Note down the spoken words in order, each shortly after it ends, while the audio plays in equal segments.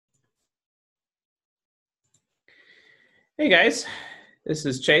Hey guys, this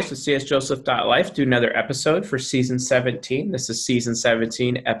is Chase with csjoseph.life. Do another episode for season 17. This is season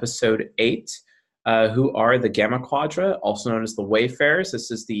 17, episode 8. Who are the Gamma Quadra, also known as the Wayfarers? This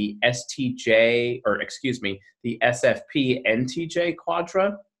is the STJ, or excuse me, the SFP NTJ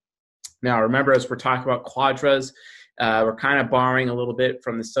Quadra. Now, remember, as we're talking about quadras, we're kind of borrowing a little bit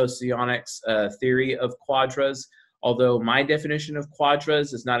from the socionics theory of quadras. Although my definition of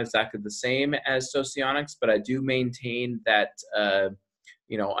quadras is not exactly the same as socionics, but I do maintain that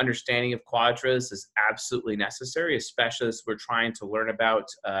understanding of quadras is absolutely necessary, especially as we're trying to learn about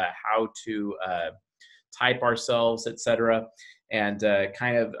how to type ourselves, etc., and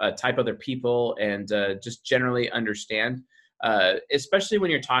type other people, and just generally understand, especially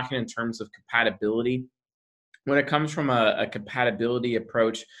when you're talking in terms of compatibility. When it comes from a compatibility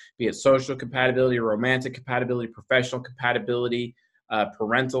approach, be it social compatibility, romantic compatibility, professional compatibility,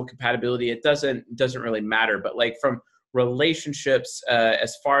 parental compatibility, it doesn't really matter. But like from relationships,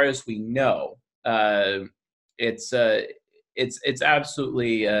 as far as we know, it's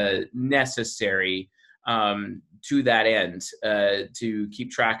absolutely necessary to that end, to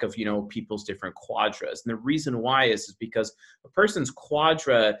keep track of people's different quadras. And the reason why is because a person's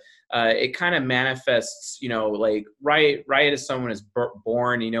quadra, it kind of manifests, like right as someone is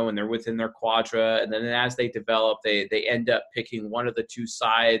born, and they're within their quadra, and then as they develop, they end up picking one of the two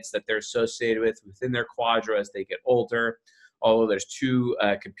sides that they're associated with within their quadra as they get older. Although there's two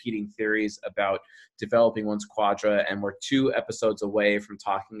competing theories about developing one's quadra, and we're 2 episodes away from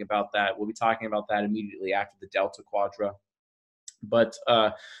talking about that. We'll be talking about that immediately after the Delta Quadra. But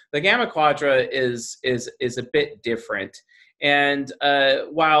the Gamma Quadra is a bit different. And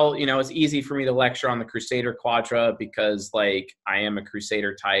while it's easy for me to lecture on the Crusader Quadra because like I am a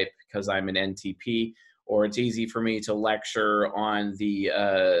Crusader type because I'm an NTP, or it's easy for me to lecture on the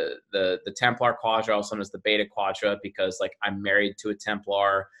Templar Quadra, also known as the Beta Quadra, because like I'm married to a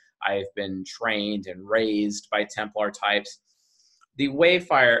Templar. I've been trained and raised by Templar types. The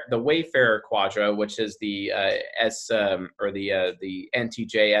Wayfarer Quadra, which is the the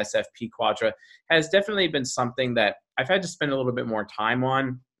NTJ SFP Quadra, has definitely been something that I've had to spend a little bit more time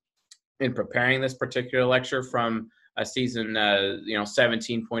on in preparing this particular lecture from a season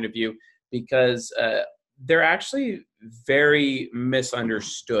 17 point of view, because they're actually very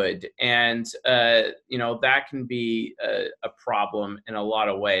misunderstood, and that can be a problem in a lot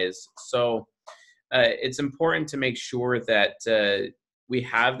of ways. So it's important to make sure that we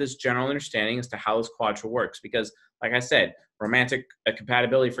have this general understanding as to how this quadra works, because like I said, romantic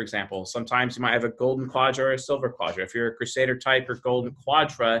compatibility, for example, sometimes you might have a golden quadra or a silver quadra. If you're a Crusader type, your golden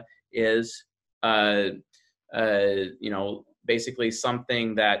quadra is basically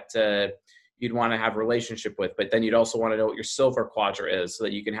something that you'd want to have a relationship with, but then you'd also want to know what your silver quadra is so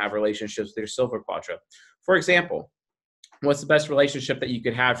that you can have relationships with your silver quadra. For example, what's the best relationship that you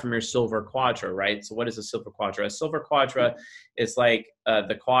could have from your silver quadra, right? So what is a silver quadra? A silver quadra is like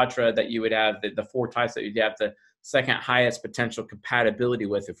the quadra that you would have, the 4 types that you'd have the second highest potential compatibility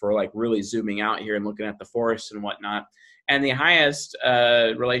with, if we're like really zooming out here and looking at the forest and whatnot. And the highest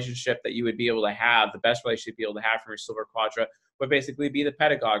relationship that you would be able to have, the best relationship you'd be able to have from your silver quadra, would basically be the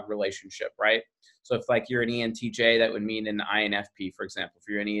pedagogue relationship, right? So if like you're an ENTJ, that would mean an INFP, for example. If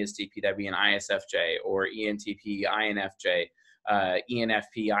you're an ESTP, that'd be an ISFJ, or ENTP, INFJ,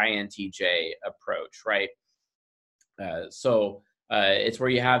 ENFP, INTJ approach, right? It's where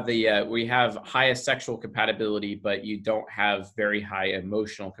you have where you have highest sexual compatibility, but you don't have very high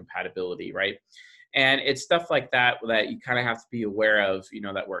emotional compatibility, right? And it's stuff like that that you kind of have to be aware of,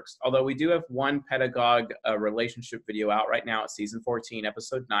 that works. Although we do have one pedagogue relationship video out right now at season 14,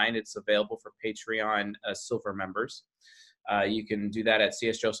 episode 9. It's available for Patreon silver members. You can do that at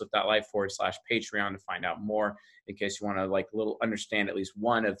csjoseph.life/Patreon to find out more, in case you want to like understand at least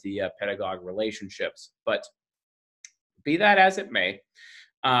one of the pedagogue relationships. But be that as it may,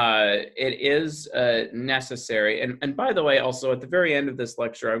 it is necessary. And by the way, also at the very end of this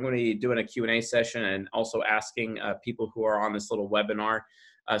lecture, I'm going to be doing a Q&A session and also asking people who are on this little webinar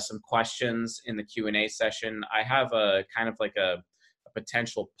some questions in the Q&A session. I have a kind of like a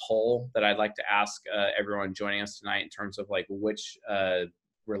potential poll that I'd like to ask everyone joining us tonight in terms of like which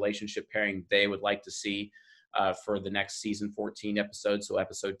relationship pairing they would like to see for the next season 14 episode, so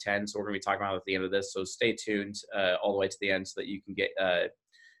episode 10. So we're going to be talking about it at the end of this. So stay tuned all the way to the end so that you can get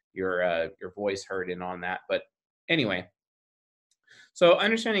your voice heard in on that. But anyway, so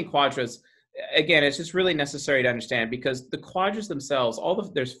understanding quadras, again, it's just really necessary to understand, because the quadras themselves,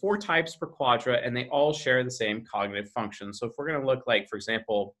 there's 4 types per quadra, and they all share the same cognitive function. So if we're going to look like, for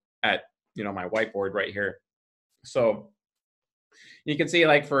example, at my whiteboard right here. So You can see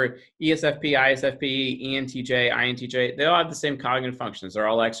like for ESFP, ISFP, ENTJ, INTJ, they all have the same cognitive functions. They're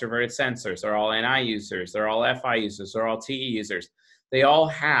all extroverted sensors. They're all NI users. They're all FI users. They're all TE users. They all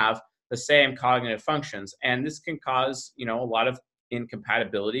have the same cognitive functions. And this can cause, a lot of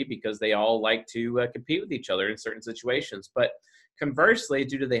incompatibility because they all like to compete with each other in certain situations. But conversely,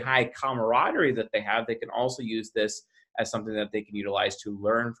 due to the high camaraderie that they have, they can also use this as something that they can utilize to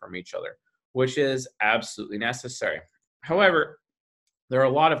learn from each other, which is absolutely necessary. However, there are a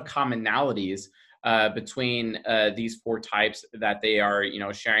lot of commonalities between these four types that they are,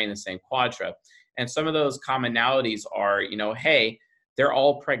 sharing the same quadra. And some of those commonalities are, hey, they're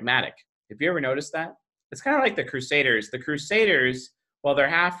all pragmatic. Have you ever noticed that? It's kind of like the Crusaders. The Crusaders, while they're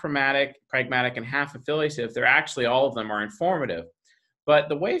half pragmatic, and half affiliative, they're actually, all of them are informative. But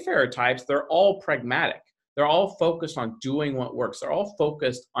the Wayfarer types, they're all pragmatic. They're all focused on doing what works. They're all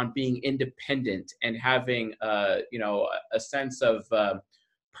focused on being independent and having, a sense of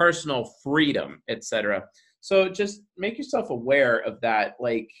personal freedom, etc. So just make yourself aware of that.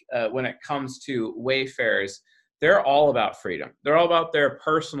 Like when it comes to Wayfarers, they're all about freedom. They're all about their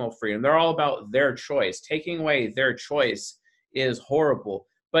personal freedom. They're all about their choice. Taking away their choice is horrible.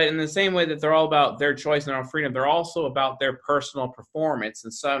 But in the same way that they're all about their choice and their freedom, they're also about their personal performance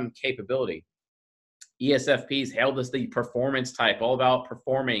and some capability. ESFPs hailed as the performance type, all about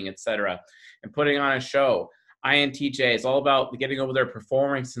performing, etc., and putting on a show. INTJ is all about getting over their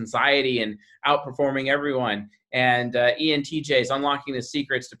performance anxiety and outperforming everyone. And ENTJ is unlocking the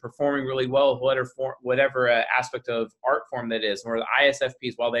secrets to performing really well with whatever aspect of art form that is. Or the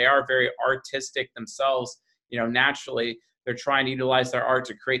ISFPs, while they are very artistic themselves, naturally, they're trying to utilize their art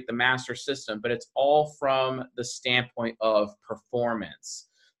to create the master system, but it's all from the standpoint of performance.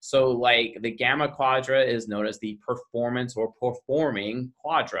 So like the Gamma Quadra is known as the performance or performing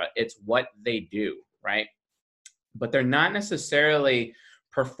quadra. It's what they do, right? But they're not necessarily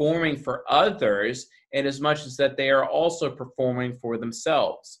performing for others in as much as that they are also performing for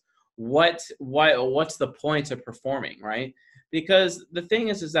themselves. What's the point of performing, right? Because the thing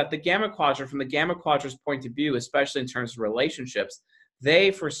is that the Gamma Quadra, from the Gamma Quadra's point of view, especially in terms of relationships,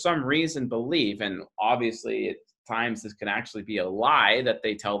 they, for some reason, believe, and obviously at times this can actually be a lie that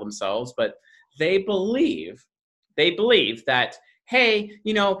they tell themselves, but they believe that, hey,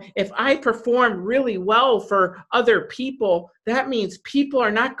 if I perform really well for other people, that means people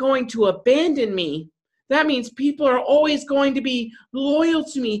are not going to abandon me. That means people are always going to be loyal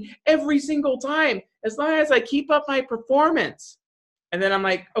to me every single time, as long as I keep up my performance. And then I'm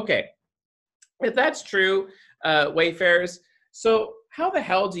like, okay, if that's true, Wayfarers, so how the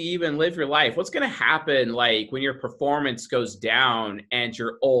hell do you even live your life? What's going to happen like when your performance goes down and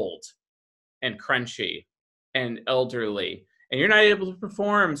you're old and crunchy and elderly and you're not able to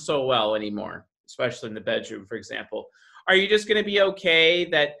perform so well anymore, especially in the bedroom, for example? Are you just going to be okay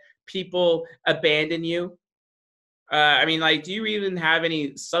that people abandon you? Do you even have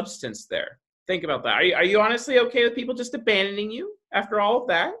any substance there? Think about that. Are you honestly okay with people just abandoning you after all of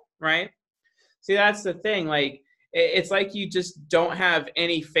that, right? See, that's the thing. Like, it's like you just don't have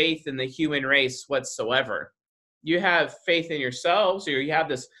any faith in the human race whatsoever. You have faith in yourselves, or you have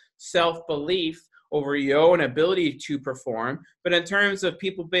this self-belief over your own ability to perform. But in terms of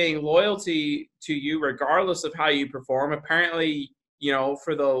people being loyal to you, regardless of how you perform, apparently,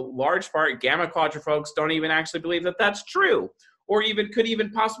 for the large part, Gamma Quadra folks don't even actually believe that that's true, or could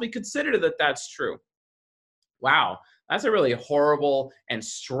even possibly consider that that's true. Wow, that's a really horrible and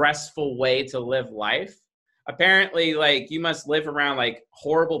stressful way to live life. Apparently, like, you must live around like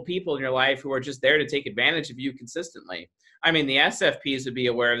horrible people in your life who are just there to take advantage of you consistently. I mean, the SFPs would be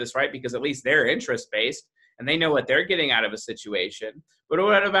aware of this, right? Because at least they're interest-based and they know what they're getting out of a situation. But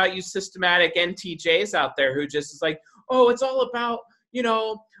what about you systematic NTJs out there who just is like, oh, it's all about,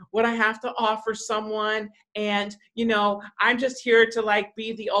 what I have to offer someone. And, I'm just here to like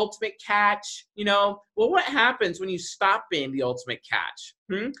be the ultimate catch, Well, what happens when you stop being the ultimate catch?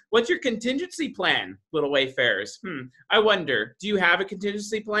 What's your contingency plan, little Wayfarers? I wonder, do you have a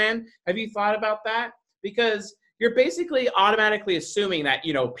contingency plan? Have you thought about that? Because you're basically automatically assuming that,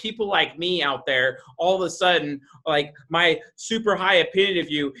 people like me out there, all of a sudden, like, my super high opinion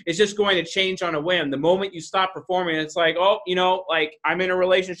of you is just going to change on a whim. The moment you stop performing, it's like, oh, like, I'm in a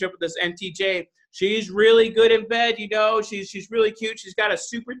relationship with this NTJ. She's really good in bed, she's really cute. She's got a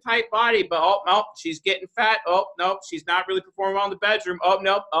super tight body, but oh, no, she's getting fat. Oh, no, she's not really performing well in the bedroom. Oh,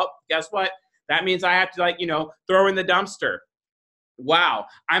 no, oh, guess what? That means I have to, like, throw her in the dumpster. Wow,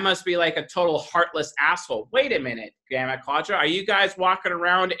 I must be like a total heartless asshole. Wait a minute, Gamma Quadra. Are you guys walking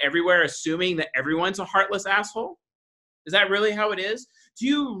around everywhere assuming that everyone's a heartless asshole? Is that really how it is? Do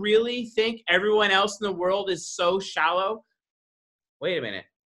you really think everyone else in the world is so shallow? wait a minute.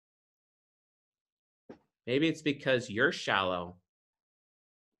 Maybe it's because you're shallow.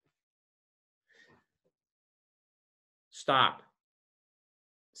 Stop.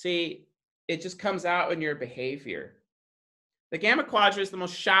 See, it just comes out in your behavior. The Gamma Quadra is the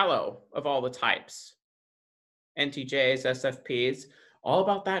most shallow of all the types. NTJs, SFPs, all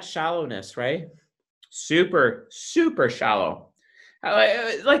about that shallowness, right? Super, super shallow.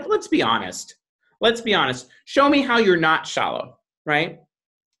 Like, let's be honest. Let's be honest. Show me how you're not shallow, right?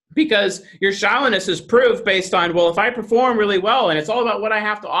 Because your shallowness is proof based on, well, if I perform really well and it's all about what I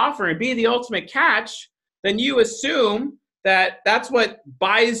have to offer and be the ultimate catch, then you assume that that's what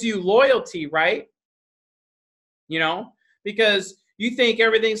buys you loyalty, right? You know, because you think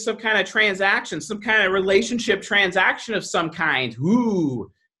everything's some kind of transaction, some kind of relationship transaction of some kind.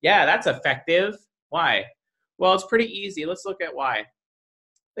 Ooh, yeah, that's effective. Why? Well, it's pretty easy. Let's look at why.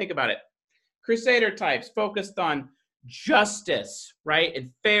 Think about it. Crusader types focused on justice, right?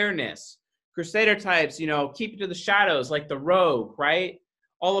 And fairness. Crusader types, you know, keep it to the shadows like the rogue, right?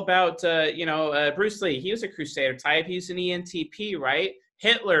 All about, Bruce Lee, he was a Crusader type. He's an ENTP, right?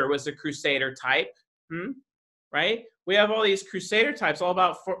 Hitler was a Crusader type, right? We have all these Crusader types all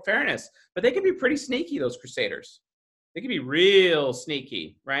about fairness, but they can be pretty sneaky, those Crusaders. They can be real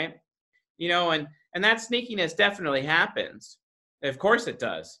sneaky, right? You know, and that sneakiness definitely happens. Of course it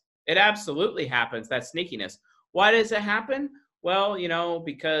does. It absolutely happens, that sneakiness. Why does it happen? Well, you know,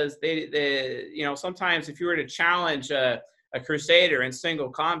 because they sometimes if you were to challenge a Crusader in single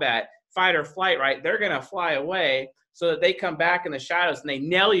combat, fight or flight, right, they're going to fly away so that they come back in the shadows and they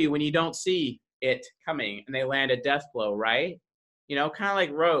nail you when you don't see it coming and they land a death blow, right? You know, kind of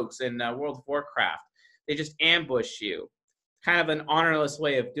like rogues in World of Warcraft. They just ambush you. Kind of an honorless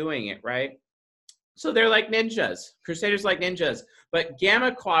way of doing it, right? So they're like ninjas. Crusaders like ninjas. But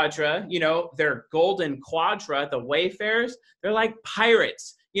Gamma Quadra, you know, their golden quadra, the Wayfarers, they're like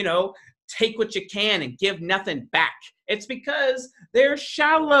pirates. You know, take what you can and give nothing back. It's because they're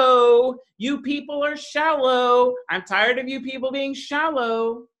shallow. You people are shallow. I'm tired of you people being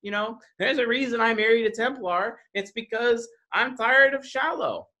shallow. You know, there's a reason I married a Templar. It's because I'm tired of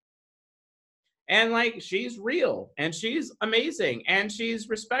shallow. And like, she's real and she's amazing and she's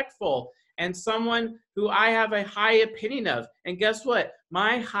respectful and someone who I have a high opinion of. And guess what?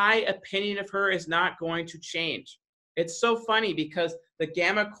 My high opinion of her is not going to change. It's so funny because the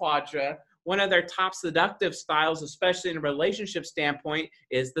Gamma Quadra, one of their top seductive styles, especially in a relationship standpoint,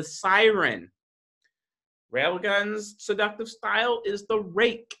 is the siren. Railgun's seductive style is the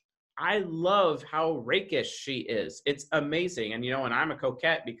rake. I love how rakish she is. It's amazing. And, you know, and I'm a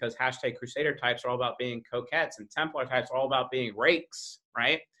coquette because hashtag Crusader types are all about being coquettes and Templar types are all about being rakes,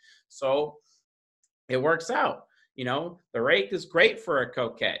 right? So it works out. You know, the rake is great for a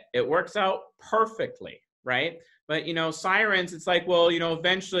coquette. It works out perfectly, right? But, you know, sirens, it's like, well, you know,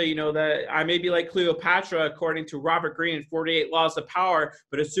 eventually, you know, that I may be like Cleopatra, according to Robert Greene in 48 Laws of Power,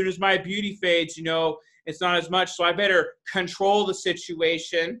 but as soon as my beauty fades, you know, it's not as much. So I better control the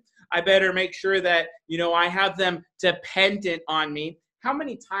situation. I better make sure that, you know, I have them dependent on me. How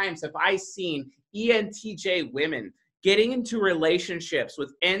many times have I seen ENTJ women getting into relationships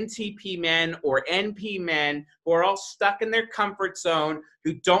with NTP men or NP men who are all stuck in their comfort zone,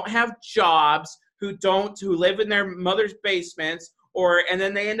 who don't have jobs, who live in their mother's basements, and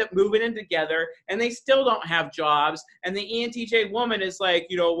then they end up moving in together and they still don't have jobs. And the ENTJ woman is like,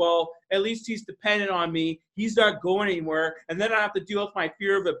 you know, well, at least he's dependent on me. He's not going anywhere. And then I have to deal with my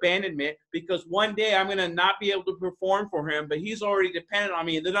fear of abandonment because one day I'm going to not be able to perform for him, but he's already dependent on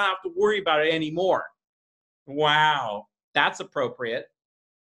me and then I don't have to worry about it anymore. Wow. That's appropriate.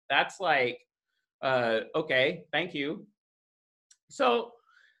 That's like, okay, thank you. So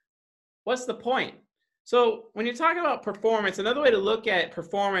what's the point? So when you're talking about performance, another way to look at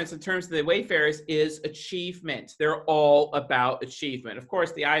performance in terms of the Wayfarers is achievement. They're all about achievement. Of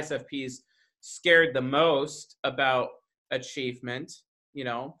course, the ISFPs scared the most about achievement. You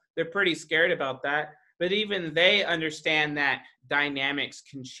know, they're pretty scared about that. But even they understand that dynamics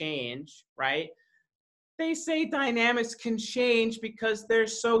can change, right? They say dynamics can change because they're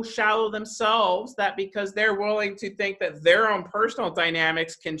so shallow themselves that because they're willing to think that their own personal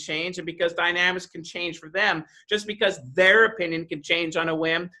dynamics can change and because dynamics can change for them, just because their opinion can change on a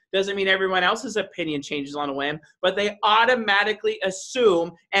whim doesn't mean everyone else's opinion changes on a whim, but they automatically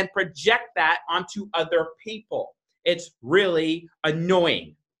assume and project that onto other people. It's really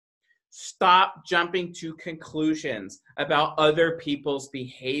annoying. Stop jumping to conclusions about other people's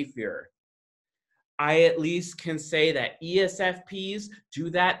behavior. I at least can say that ESFPs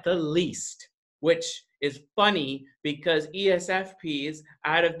do that the least, which is funny because ESFPs,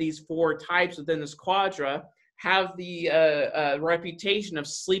 out of these 4 types within this quadra, have the reputation of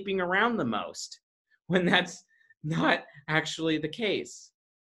sleeping around the most, when that's not actually the case.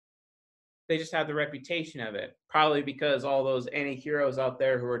 They just have the reputation of it, probably because all those anti-heroes out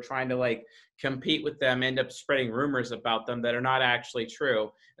there who are trying to like compete with them end up spreading rumors about them that are not actually true,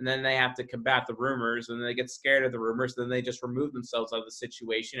 and then they have to combat the rumors, and they get scared of the rumors, then they just remove themselves out of the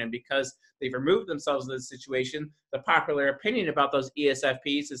situation. And because they've removed themselves out of the situation, the popular opinion about those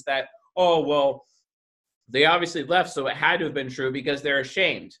ESFPs is that, oh well, they obviously left, so it had to have been true because they're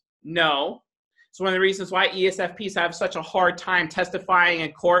ashamed. No. It's one of the reasons why ESFPs have such a hard time testifying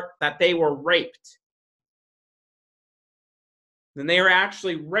in court that they were raped. Then they were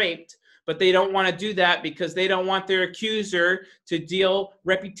actually raped, but they don't want to do that because they don't want their accuser to deal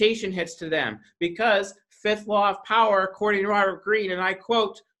reputation hits to them. Because fifth law of power, according to Robert Greene, and I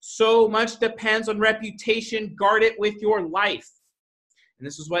quote, "So much depends on reputation, guard it with your life." And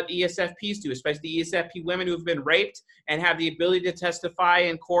this is what ESFPs do, especially the ESFP women who have been raped and have the ability to testify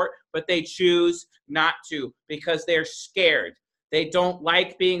in court, but they choose not to because they're scared. They don't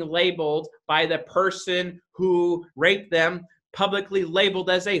like being labeled by the person who raped them, publicly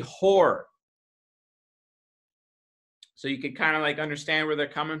labeled as a whore. So you can kind of like understand where they're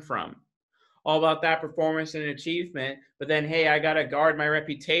coming from. All about that performance and achievement, but then, hey, I got to guard my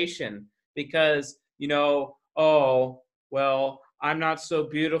reputation because, you know, oh, well, I'm not so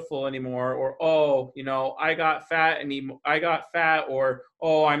beautiful anymore, or oh, you know, I got fat, or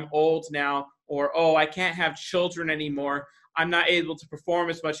oh, I'm old now, or oh, I can't have children anymore. I'm not able to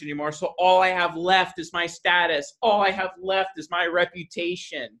perform as much anymore. So all I have left is my status. All I have left is my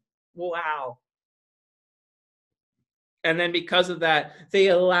reputation. Wow. And then because of that, they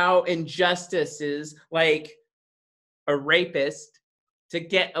allow injustices like a rapist to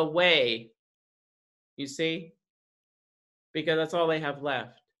get away. You see? Because that's all they have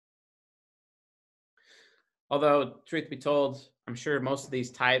left. Although, truth be told, I'm sure most of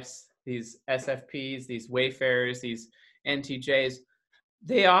these types, these SFPs, these Wayfarers, these NTJs,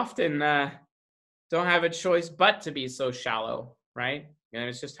 they often don't have a choice but to be so shallow, right? And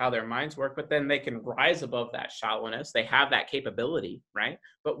it's just how their minds work. But then they can rise above that shallowness. They have that capability, right?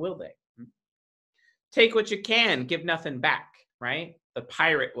 But will they? Take what you can, give nothing back, right? The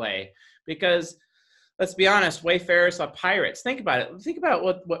pirate way. Because let's be honest, Wayfarers are pirates. Think about it. Think about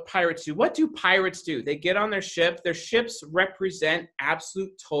what pirates do. What do pirates do? They get on their ship. Their ships represent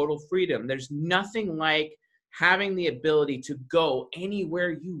absolute total freedom. There's nothing like having the ability to go anywhere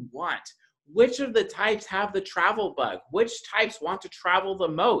you want. Which of the types have the travel bug? Which types want to travel the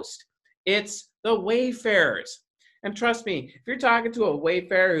most? It's the Wayfarers. And trust me, if you're talking to a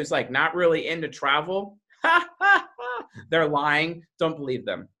Wayfarer who's like not really into travel, they're lying. Don't believe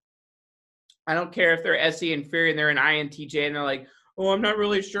them. I don't care if they're SE inferior and they're an INTJ and they're like, oh, I'm not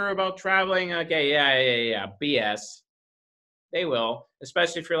really sure about traveling. Okay, yeah, BS. They will,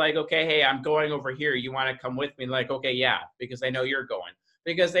 especially if you're like, okay, hey, I'm going over here. You want to come with me? Like, okay, yeah, because I know you're going.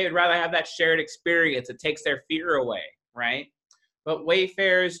 Because they would rather have that shared experience. It takes their fear away, right? But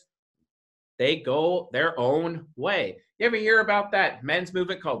Wayfarers, they go their own way. You ever hear about that men's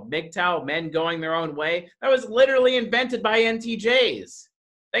movement called MGTOW, men going their own way? That was literally invented by NTJs.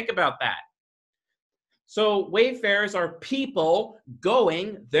 Think about that. So Wayfarers are people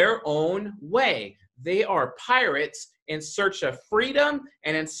going their own way. They are pirates in search of freedom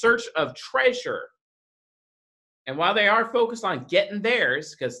and in search of treasure. And while they are focused on getting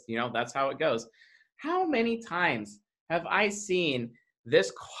theirs, because, you know, that's how it goes, how many times have I seen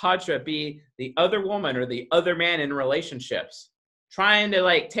this quadra be the other woman or the other man in relationships, trying to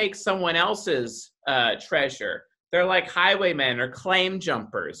like take someone else's treasure? They're like highwaymen or claim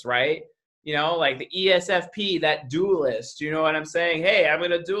jumpers, right? You know, like the ESFP, that duelist, you know what I'm saying? Hey, I'm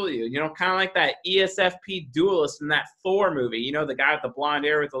going to duel you. You know, kind of like that ESFP duelist in that Thor movie. You know, the guy with the blonde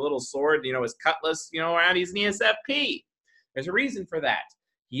hair with the little sword, you know, his cutlass, you know, around. He's an ESFP. There's a reason for that.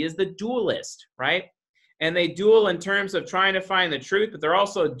 He is the duelist, right? And they duel in terms of trying to find the truth, but they're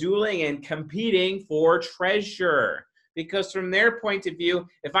also dueling and competing for treasure. Because from their point of view,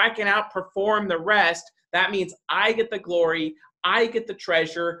 if I can outperform the rest, that means I get the glory, I get the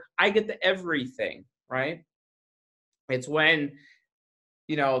treasure, I get the everything, right? It's when,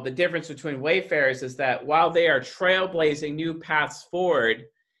 you know, the difference between Wayfarers is that while they are trailblazing new paths forward,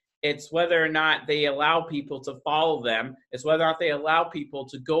 it's whether or not they allow people to follow them. It's whether or not they allow people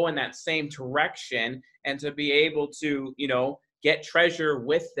to go in that same direction and to be able to, you know, get treasure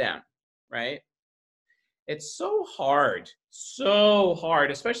with them, right? It's so hard,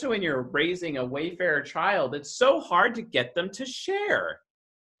 especially when you're raising a Wayfarer child. It's so hard to get them to share.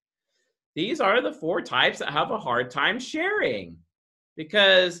 These are the 4 types that have a hard time sharing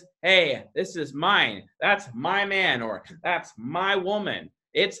because Hey, this is mine. That's my man, or that's my woman.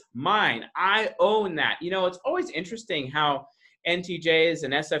 It's mine. I own that. You know, it's always interesting how NTJs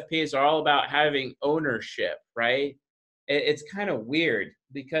and SFPs are all about having ownership, right? It's kind of weird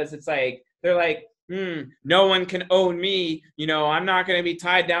because it's like, they're like, no one can own me. You know, I'm not going to be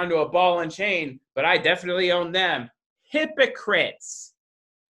tied down to a ball and chain, but I definitely own them. Hypocrites.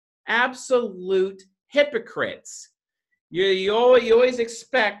 Absolute hypocrites. You always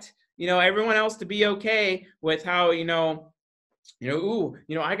expect, you know, everyone else to be okay with how, ooh,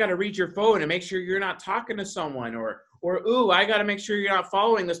 I got to read your phone and make sure you're not talking to someone, or ooh, I got to make sure you're not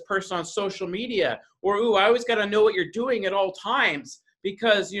following this person on social media, or ooh, I always got to know what you're doing at all times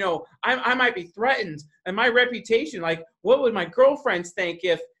because, I might be threatened, and my reputation, like, what would my girlfriends think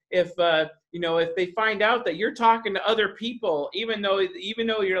if they find out that you're talking to other people, even though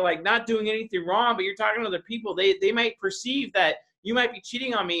you're like not doing anything wrong, but you're talking to other people, they might perceive that you might be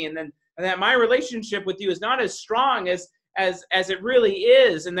cheating on me, and that my relationship with you is not as strong as it really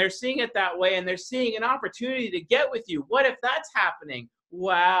is, and they're seeing it that way, and they're seeing an opportunity to get with you. What if that's happening?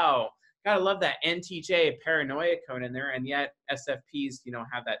 Wow. Gotta love that NTJ paranoia coming in there, and yet SFPs,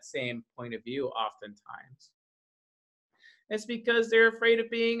 have that same point of view oftentimes. It's because they're afraid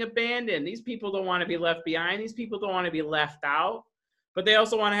of being abandoned. These people don't want to be left behind. These people don't want to be left out. But they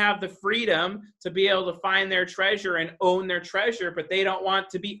also want to have the freedom to be able to find their treasure and own their treasure, but they don't want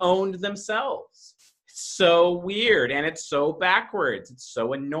to be owned themselves. It's so weird, and it's so backwards. It's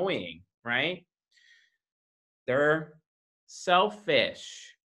so annoying, right? They're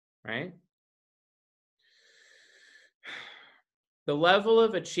selfish, right? The level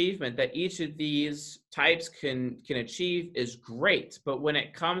of achievement that each of these types can achieve is great, but when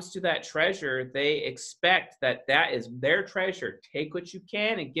it comes to that treasure, they expect that is their treasure. Take what you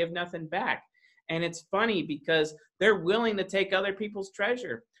can and give nothing back. And it's funny because they're willing to take other people's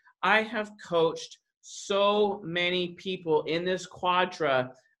treasure. I have coached so many people in this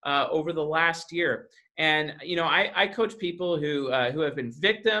quadra over the last year. And, I coach people who have been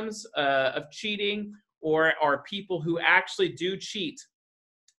victims of cheating, or are people who actually do cheat.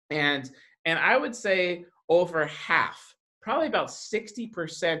 And I would say over half, probably about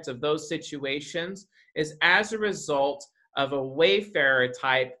 60% of those situations is as a result of a wayfarer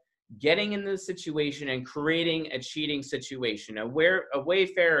type getting in the situation and creating a cheating situation. A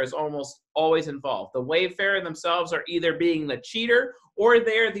wayfarer is almost always involved. The wayfarer themselves are either being the cheater, or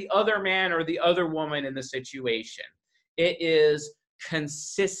they're the other man or the other woman in the situation. It is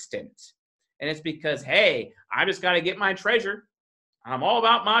consistent. And it's because, hey, I just got to get my treasure. I'm all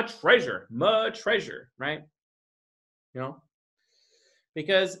about my treasure, right?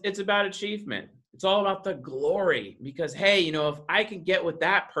 Because it's about achievement. It's all about the glory, because, hey, if I can get with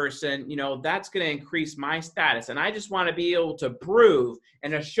that person, that's going to increase my status. And I just want to be able to prove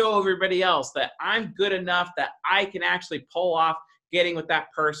and to show everybody else that I'm good enough that I can actually pull off getting with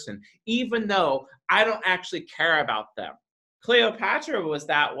that person, even though I don't actually care about them. Cleopatra was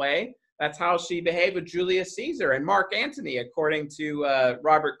that way. That's how she behaved with Julius Caesar and Mark Antony, according to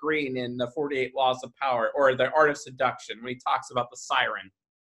Robert Greene in the 48 Laws of Power, or The Art of Seduction, when he talks about the siren.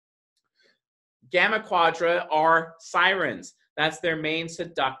 Gamma Quadra are sirens. That's their main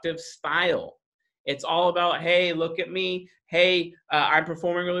seductive style. It's all about, hey, look at me. Hey, I'm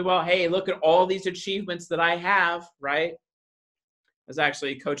performing really well. Hey, look at all these achievements that I have, right? I was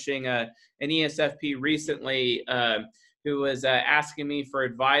actually coaching an ESFP recently who was asking me for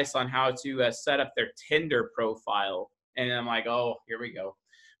advice on how to set up their Tinder profile. And I'm like, oh, here we go.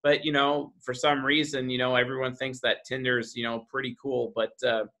 But, for some reason, everyone thinks that Tinder's, pretty cool. But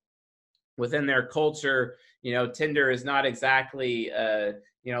within their culture, Tinder is not exactly,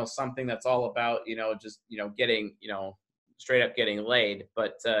 something that's all about, just, getting, straight up getting laid.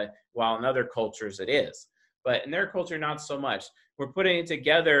 But while in other cultures it is. But in their culture, not so much. We're putting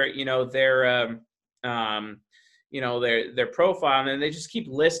together, their profile, and then they just keep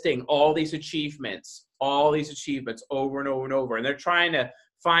listing all these achievements over and over and over. And they're trying to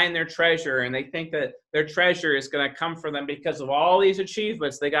find their treasure, and they think that their treasure is going to come for them because of all these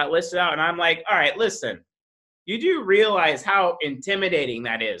achievements they got listed out. And I'm like, all right, listen, you do realize how intimidating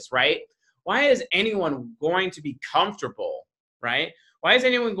that is, right? Why is anyone going to be comfortable, right? Why is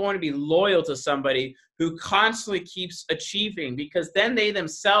anyone going to be loyal to somebody who constantly keeps achieving? Because then they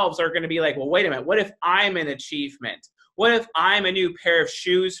themselves are going to be like, well, wait a minute, what if I'm an achievement? What if I'm a new pair of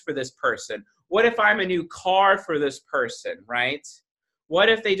shoes for this person? What if I'm a new car for this person, right? What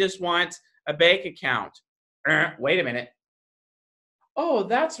if they just want a bank account? Wait a minute. Oh,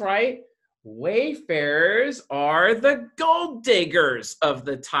 that's right. Wayfarers are the gold diggers of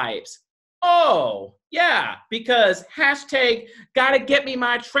the types. Oh, yeah, because hashtag gotta get me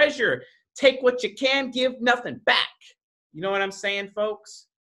my treasure. Take what you can, give nothing back. You know what I'm saying, folks?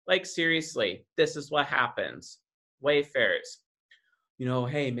 Like, seriously, this is what happens. Wayfarers.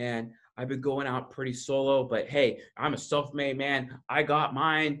 Hey, man, I've been going out pretty solo, but hey, I'm a self-made man. I got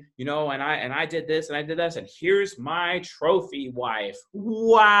mine, and I did this and I did this, and here's my trophy wife.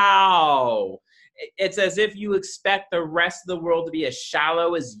 Wow. It's as if you expect the rest of the world to be as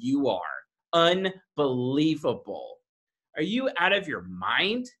shallow as you are. Unbelievable. Are you out of your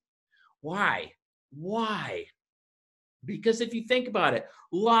mind? Why? Why? Because if you think about it,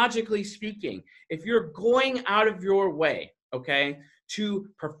 logically speaking, if you're going out of your way, okay, to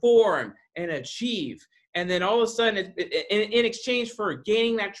perform and achieve, and then all of a sudden, in exchange for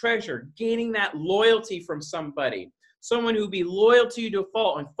gaining that treasure, gaining that loyalty from somebody, someone who be loyal to you to a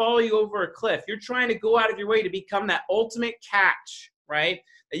fault and follow you over a cliff, you're trying to go out of your way to become that ultimate catch, right?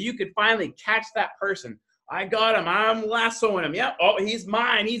 That you could finally catch that person. I got him. I'm lassoing him. Yep. Oh, he's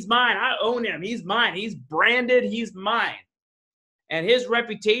mine. He's mine. I own him. He's mine. He's branded. He's mine. And his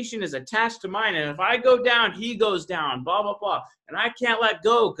reputation is attached to mine. And if I go down, he goes down, blah, blah, blah. And I can't let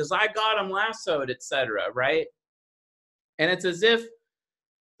go because I got him lassoed, etc. Right? And it's as if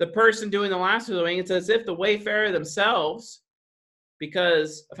the person doing the lassoing, it's as if the wayfarer themselves,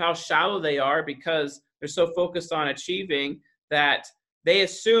 because of how shallow they are, because they're so focused on achieving, that they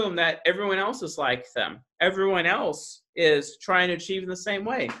assume that everyone else is like them. Everyone else is trying to achieve in the same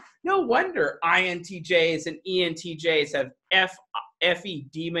way. No wonder INTJs and ENTJs have FE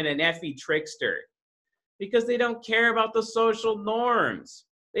demon and FE trickster, because they don't care about the social norms.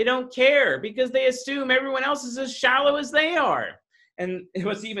 They don't care because they assume everyone else is as shallow as they are. And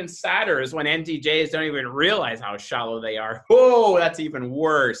what's even sadder is when NTJs don't even realize how shallow they are. Oh, that's even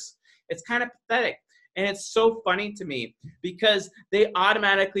worse. It's kind of pathetic. And it's so funny to me because they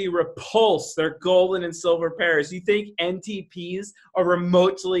automatically repulse their golden and silver pairs. You think NTPs are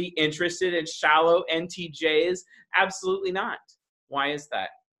remotely interested in shallow NTJs? Absolutely not. Why is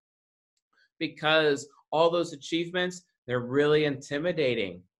that? Because all those achievements, they're really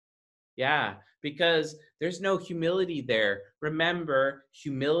intimidating. Yeah, because there's no humility there. Remember,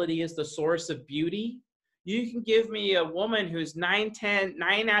 humility is the source of beauty. You can give me a woman who's 9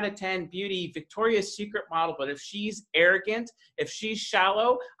 out of 10 beauty, Victoria's Secret model, but if she's arrogant, if she's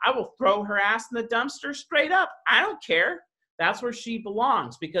shallow, I will throw her ass in the dumpster straight up. I don't care. That's where she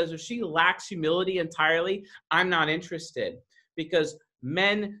belongs, because if she lacks humility entirely, I'm not interested, because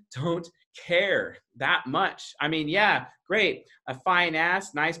men don't care that much. I mean, yeah, great. A fine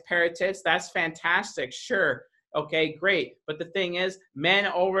ass, nice pair of tits, that's fantastic. Sure. Okay, great. But the thing is, men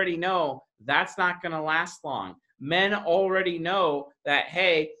already know that's not going to last long. Men already know that,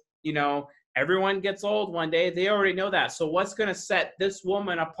 hey, everyone gets old one day. They already know that. So what's going to set this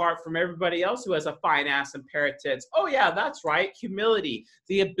woman apart from everybody else who has a fine ass and pair of tits? Oh, yeah, that's right. Humility,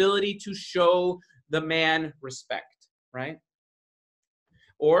 the ability to show the man respect, right?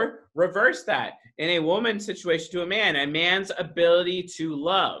 Or reverse that in a woman's situation to a man's ability to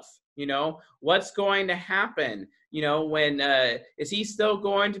love. What's going to happen? When is he still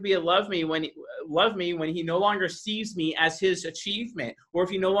going to be love me when he no longer sees me as his achievement, or if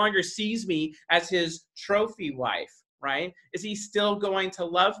he no longer sees me as his trophy wife, right? Is he still going to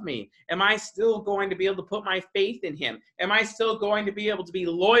love me? Am I still going to be able to put my faith in him? Am I still going to be able to be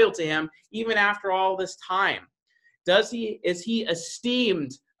loyal to him even after all this time? Is he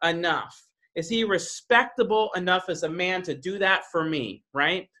esteemed enough? Is he respectable enough as a man to do that for me,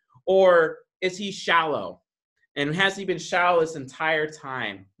 right? Or is he shallow? And has he been shallow this entire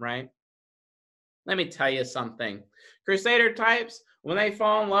time, right? Let me tell you something. Crusader types, when they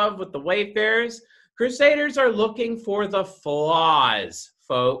fall in love with the Wayfarers, Crusaders are looking for the flaws,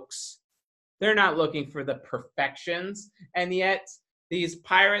 folks. They're not looking for the perfections. And yet, these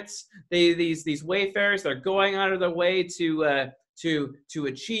pirates, these wayfarers, they're going out of their way to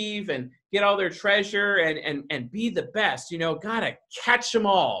achieve and get all their treasure and be the best. Gotta catch them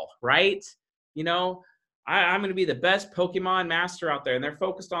all, right? I'm gonna be the best Pokemon master out there, and they're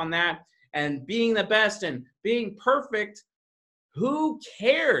focused on that and being the best and being perfect. Who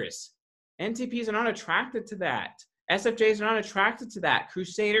cares? NTPs are not attracted to that. SFJs are not attracted to that.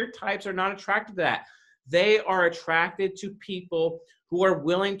 Crusader types are not attracted to that. They are attracted to people who are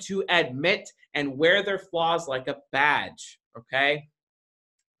willing to admit and wear their flaws like a badge, okay?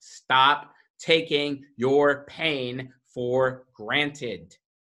 Stop taking your pain for granted.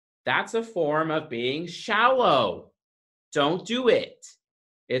 That's a form of being shallow. Don't do it.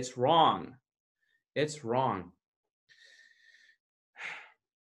 It's wrong. It's wrong.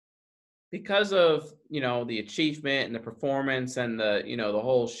 because of, the achievement and the performance and the, the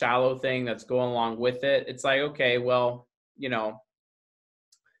whole shallow thing that's going along with it, it's like, okay, well,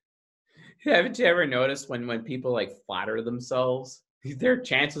 haven't you ever noticed when people like flatter themselves, their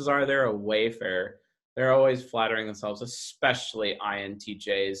chances are they're a wayfarer. They're always flattering themselves, especially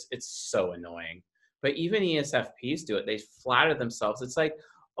INTJs. It's so annoying. But even ESFPs do it. They flatter themselves. It's like,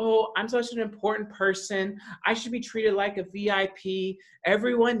 oh, I'm such an important person. I should be treated like a VIP.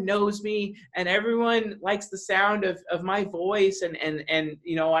 Everyone knows me and everyone likes the sound of my voice and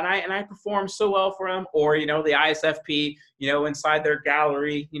I perform so well for them. Or, the ISFP, inside their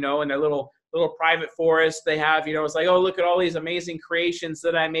gallery, in their little private forest they have, it's like, oh, look at all these amazing creations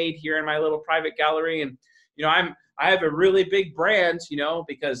that I made here in my little private gallery. And, I have a really big brand,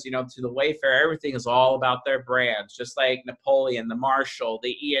 because, to the Wayfarer, everything is all about their brands. Just like Napoleon, the Marshal,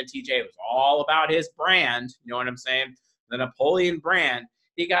 the ENTJ was all about his brand. You know what I'm saying? The Napoleon brand.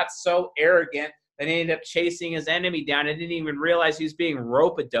 He got so arrogant that he ended up chasing his enemy down and didn't even realize he was being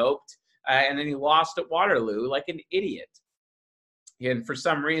rope-a-doped. And then he lost at Waterloo like an idiot. And for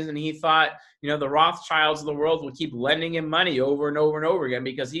some reason, he thought, the Rothschilds of the world would keep lending him money over and over and over again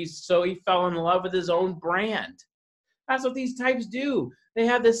because he fell in love with his own brand. That's what these types do. They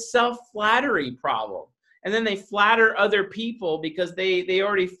have this self-flattery problem. And then they flatter other people because they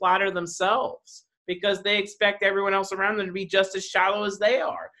already flatter themselves because they expect everyone else around them to be just as shallow as they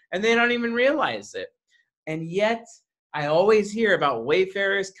are. And they don't even realize it. And yet, I always hear about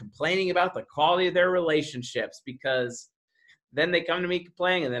wayfarers complaining about the quality of their relationships because then they come to me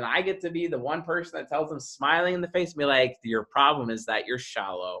complaining, and then I get to be the one person that tells them, smiling in the face, and be like, your problem is that you're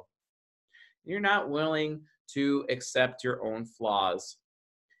shallow. You're not willing to accept your own flaws.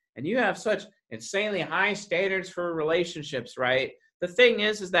 And you have such insanely high standards for relationships, right? The thing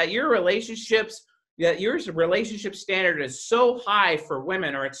is that your relationship standard is so high for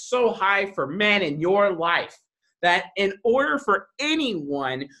women, or it's so high for men in your life, that in order for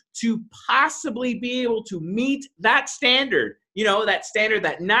anyone to possibly be able to meet that standard, that standard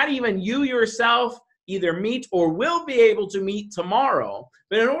that not even you yourself either meet or will be able to meet tomorrow,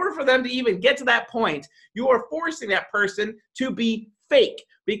 but in order for them to even get to that point, you are forcing that person to be fake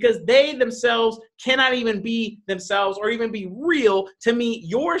because they themselves cannot even be themselves or even be real to meet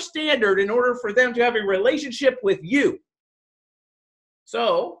your standard in order for them to have a relationship with you.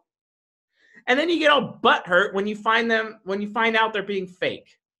 So, and then you get all butthurt when you find out they're being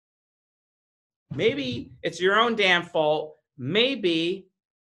fake. Maybe it's your own damn fault. Maybe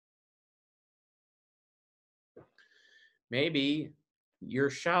you're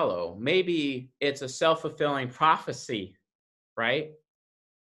shallow. Maybe it's a self-fulfilling prophecy, right?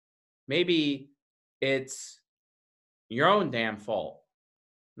 Maybe it's your own damn fault,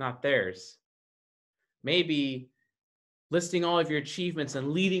 not theirs. Maybe listing all of your achievements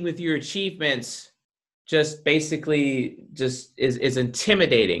and leading with your achievements just basically is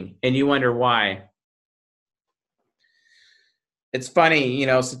intimidating, and you wonder why. It's funny,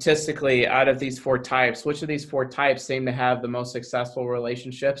 statistically, out of these four types, which of these four types seem to have the most successful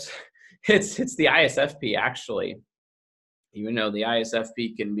relationships? It's the ISFP, actually. Even though the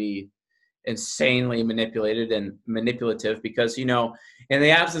ISFP can be insanely manipulative because, in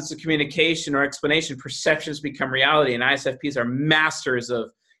the absence of communication or explanation, perceptions become reality, and ISFPs are masters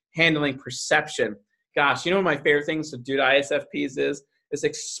of handling perception. Gosh, one of my favorite things to do to ISFPs is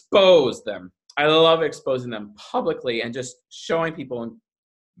expose them. I love exposing them publicly and just showing people and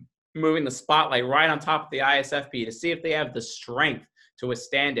moving the spotlight right on top of the ISFP to see if they have the strength to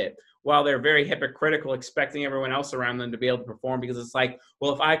withstand it, while they're very hypocritical, expecting everyone else around them to be able to perform, because it's like,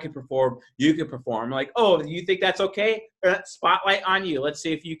 well, if I could perform, you could perform. I'm like, oh, you think that's okay? Spotlight on you. Let's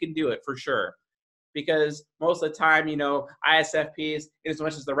see if you can do it for sure. Because most of the time, ISFPs, as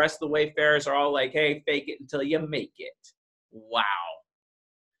much as the rest of the Wayfarers, are all like, hey, fake it until you make it. Wow.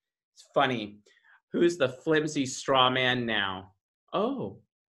 It's funny. Who's the flimsy straw man now? Oh,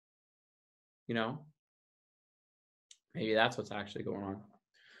 maybe that's what's actually going on.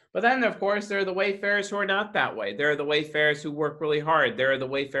 But then, of course, there are the Wayfarers who are not that way. There are the Wayfarers who work really hard. There are the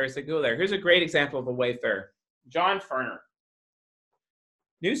Wayfarers that go there. Here's a great example of a Wayfarer. John Furner,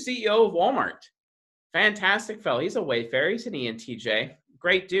 new CEO of Walmart. Fantastic fellow. He's a Wayfarer. He's an ENTJ.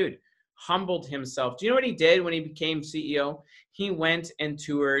 Great dude. Humbled himself. Do you know what he did when he became CEO? He went and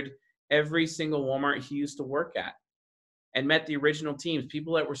toured every single Walmart he used to work at and met the original teams,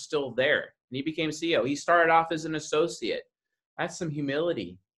 people that were still there. And he became CEO. He started off as an associate. That's some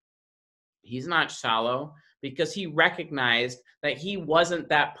humility. He's not shallow because he recognized that he wasn't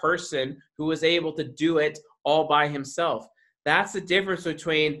that person who was able to do it all by himself. That's the difference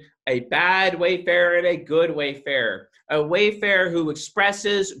between a bad wayfarer and a good wayfarer. A wayfarer who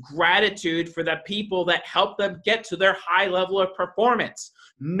expresses gratitude for the people that help them get to their high level of performance.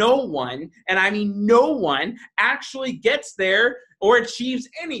 No one, and I mean no one, actually gets there or achieves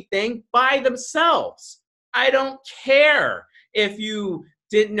anything by themselves. I don't care if you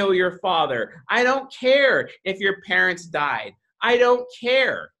didn't know your father. I don't care if your parents died. I don't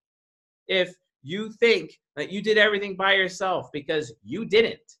care if you think that you did everything by yourself, because you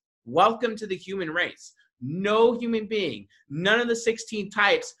didn't. Welcome to the human race. No human being, none of the 16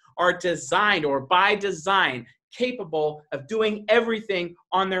 types are designed or by design capable of doing everything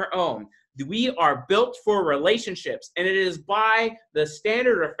on their own. We are built for relationships, and it is by the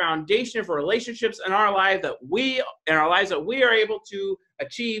standard or foundation of relationships in our life that we are able to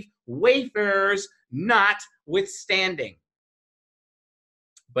achieve wayfarers notwithstanding.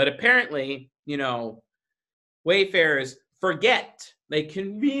 But apparently, wayfarers forget. They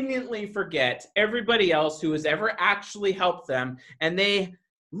conveniently forget everybody else who has ever actually helped them, and they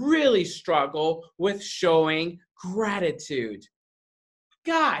really struggle with showing gratitude.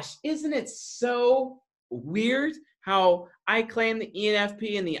 Gosh, isn't it so weird how I claim the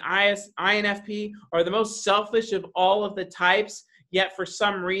ENFP and the INFP are the most selfish of all of the types, yet for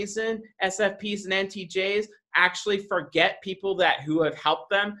some reason, SFPs and NTJs actually forget people who have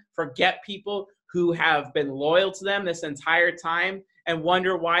helped them, forget people who have been loyal to them this entire time, and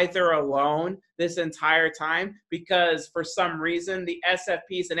wonder why they're alone this entire time, because for some reason the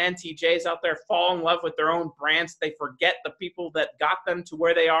SFPs and NTJs out there fall in love with their own brands. They forget the people that got them to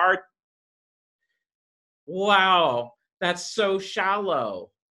where they are. Wow, that's so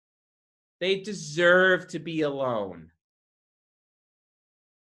shallow. They deserve to be alone.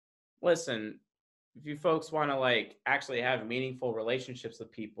 Listen, if you folks want to actually have meaningful relationships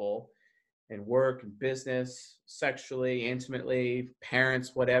with people in work and business, sexually, intimately,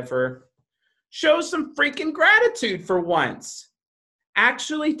 parents, whatever, show some freaking gratitude for once.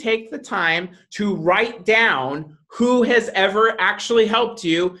 Actually take the time to write down who has ever actually helped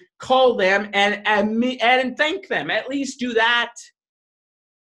you, call them and thank them. At least do that.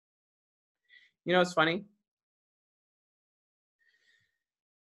 It's funny.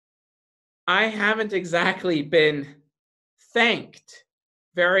 I haven't exactly been thanked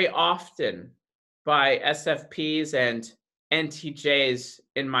very often by SFPs and NTJs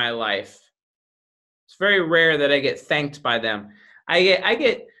in my life. It's very rare that I get thanked by them. I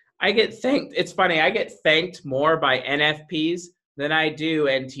get thanked. It's funny. I get thanked more by NFPs than I do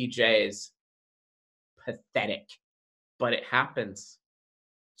NTJs. Pathetic, but it happens.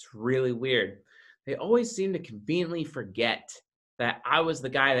 It's really weird. They always seem to conveniently forget that I was the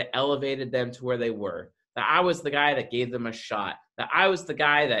guy that elevated them to where they were, that I was the guy that gave them a shot, that I was the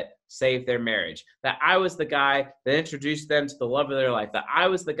guy that saved their marriage, that I was the guy that introduced them to the love of their life, that I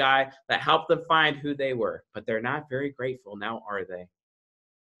was the guy that helped them find who they were. But they're not very grateful now, are they?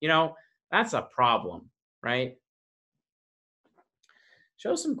 That's a problem, right?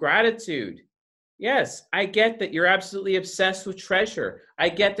 Show some gratitude. Yes, I get that you're absolutely obsessed with treasure. I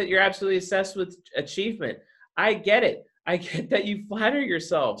get that you're absolutely obsessed with achievement. I get it. I get that you flatter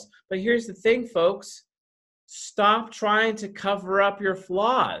yourselves. But here's the thing, folks. Stop trying to cover up your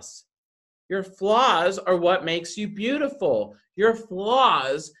flaws. Your flaws are what makes you beautiful. Your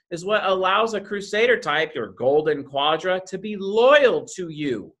flaws is what allows a crusader type, your golden quadra, to be loyal to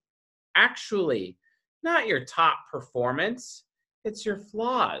you. Actually, not your top performance. It's your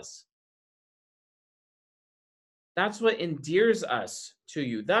flaws. That's what endears us to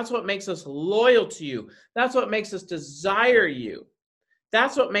you. That's what makes us loyal to you. That's what makes us desire you.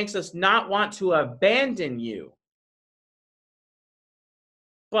 That's what makes us not want to abandon you.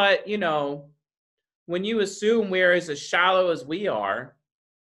 But, when you assume we're as shallow as we are,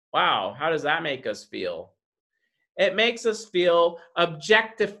 wow, how does that make us feel? It makes us feel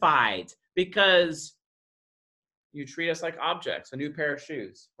objectified because you treat us like objects, a new pair of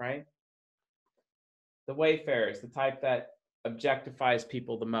shoes, right? The wayfarers, the type that objectifies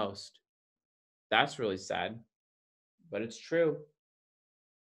people the most. That's really sad, but it's true.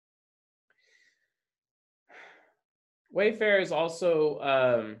 Wayfarers also,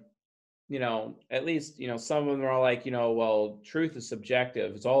 at least, some of them are like, well, truth is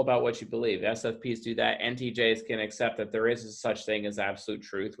subjective. It's all about what you believe. SFPs do that. NTJs can accept that there is such thing as absolute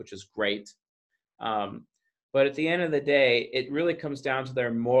truth, which is great. But at the end of the day, it really comes down to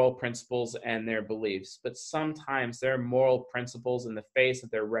their moral principles and their beliefs. But sometimes their moral principles, in the face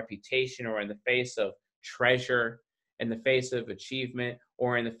of their reputation or in the face of treasure, in the face of achievement,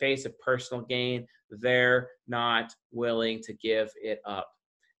 or in the face of personal gain, they're not willing to give it up.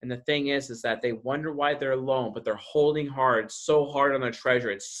 And the thing is that they wonder why they're alone, but they're holding hard, so hard on their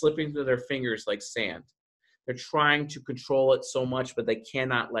treasure. It's slipping through their fingers like sand. They're trying to control it so much, but they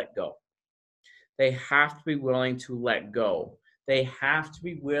cannot let go. They have to be willing to let go. They have to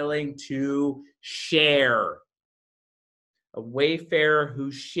be willing to share. A wayfarer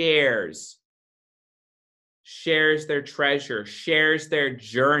who shares their treasure, shares their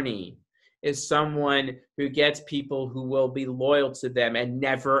journey, is someone who gets people who will be loyal to them and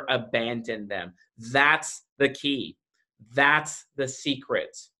never abandon them. That's the key. That's the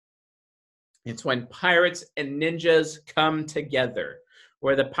secret. It's when pirates and ninjas come together,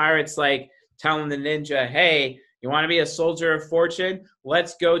 where the pirate's like telling the ninja, hey, you want to be a soldier of fortune?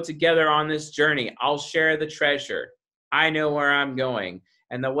 Let's go together on this journey. I'll share the treasure. I know where I'm going.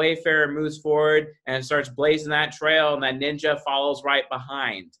 And the wayfarer moves forward and starts blazing that trail, and that ninja follows right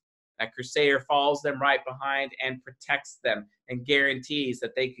behind. That crusader follows them right behind and protects them and guarantees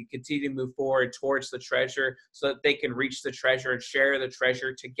that they can continue to move forward towards the treasure so that they can reach the treasure and share the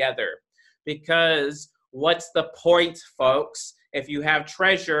treasure together. Because what's the point, folks, if you have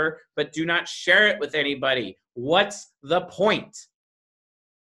treasure but do not share it with anybody? What's the point?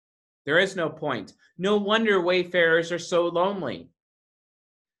 There is no point. No wonder wayfarers are so lonely.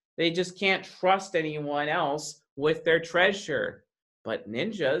 They just can't trust anyone else with their treasure. But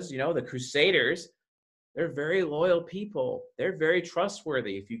ninjas, the crusaders, they're very loyal people. They're very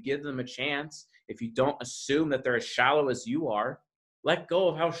trustworthy if you give them a chance, if you don't assume that they're as shallow as you are. Let go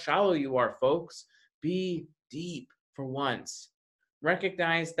of how shallow you are, folks. Be deep for once.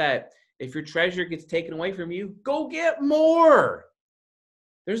 Recognize that if your treasure gets taken away from you, go get more.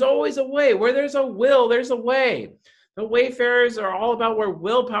 There's always a way. Where there's a will, there's a way. The wayfarers are all about where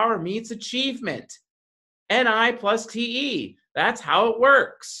willpower meets achievement. NI plus TE. That's how it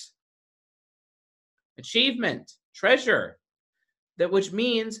works. Achievement, treasure. Which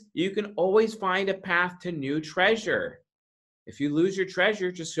means you can always find a path to new treasure. If you lose your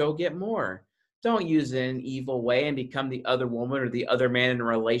treasure, just go get more. Don't use it in an evil way and become the other woman or the other man in a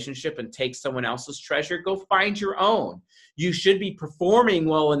relationship and take someone else's treasure. Go find your own. You should be performing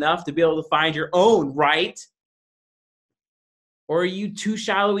well enough to be able to find your own, right? Or are you too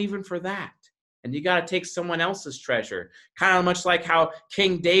shallow even for that? And you got to take someone else's treasure. Kind of much like how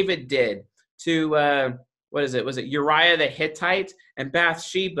King David did to, Was it Uriah the Hittite and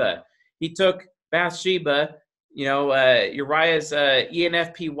Bathsheba? He took Bathsheba, Uriah's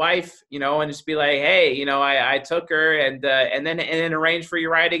ENFP wife, and just be like, hey, I took her, and then arranged for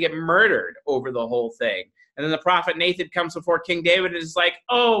Uriah to get murdered over the whole thing. And then the prophet Nathan comes before King David and is like,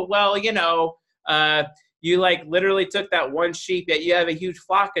 oh, well, you like literally took that one sheep, yet you have a huge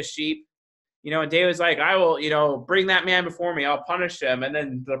flock of sheep. And David's like, I will, bring that man before me. I'll punish him. And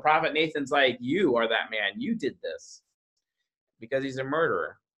then the prophet Nathan's like, you are that man. You did this. Because he's a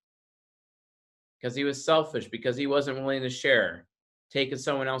murderer. Because he was selfish. Because he wasn't willing to share. Taking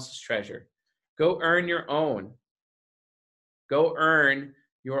someone else's treasure. Go earn your own. Go earn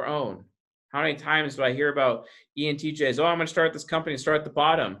your own. How many times do I hear about ENTJs? Oh, I'm going to start this company, start at the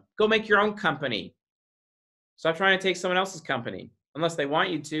bottom. Go make your own company. Stop trying to take someone else's company. Unless they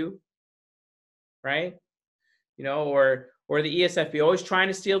want you to. Right? Or the ESFP, always trying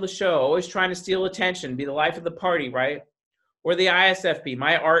to steal the show, always trying to steal attention, be the life of the party, right? Or the ISFP,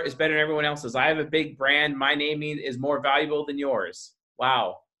 my art is better than everyone else's. I have a big brand. My name is more valuable than yours.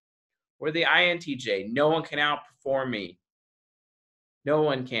 Wow. Or the INTJ, no one can outperform me. No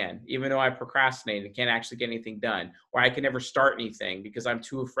one can, even though I procrastinate and can't actually get anything done. Or I can never start anything because I'm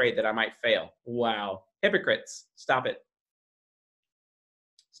too afraid that I might fail. Wow. Hypocrites. Stop it.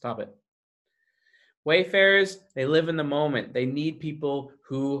 Stop it. Wayfarers, they live in the moment. They need people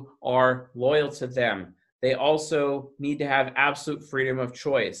who are loyal to them. They also need to have absolute freedom of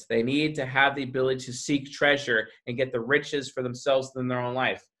choice. They need to have the ability to seek treasure and get the riches for themselves in their own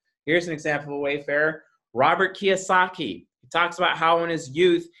life. Here's an example of a wayfarer, Robert Kiyosaki. He talks about how in his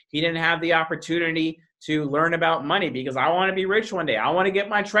youth, he didn't have the opportunity to learn about money because I want to be rich one day. I want to get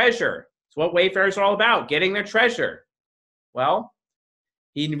my treasure. It's what wayfarers are all about, getting their treasure. Well,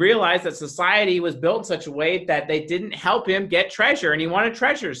 he realized that society was built in such a way that they didn't help him get treasure, and he wanted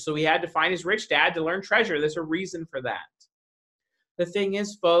treasures, so he had to find his rich dad to learn treasure. There's a reason for that. The thing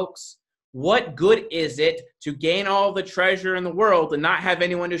is, folks, what good is it to gain all the treasure in the world and not have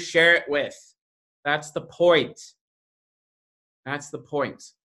anyone to share it with? That's the point. That's the point.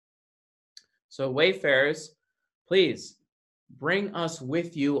 So wayfarers, please bring us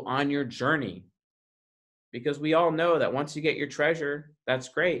with you on your journey. Because we all know that once you get your treasure, that's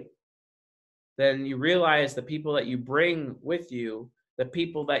great. Then you realize the people that you bring with you, the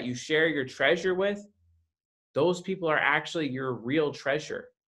people that you share your treasure with, those people are actually your real treasure.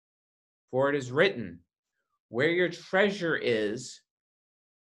 For it is written, where your treasure is,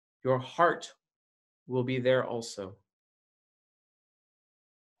 your heart will be there also.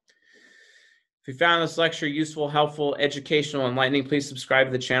 If you found this lecture useful, helpful, educational, enlightening, please subscribe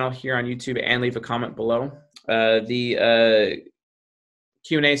to the channel here on YouTube and leave a comment below. The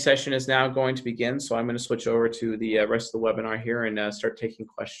Q&A session is now going to begin, so I'm going to switch over to the rest of the webinar here and start taking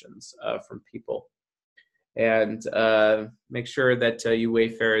questions from people. And make sure that you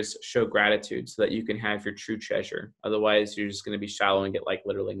Wayfarers show gratitude so that you can have your true treasure. Otherwise, you're just going to be shallow and get like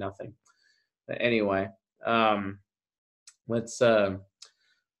literally nothing. But anyway, let's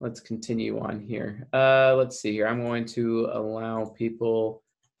continue on here. Let's see here. I'm going to allow people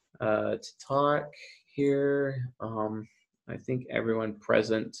to talk here. I think everyone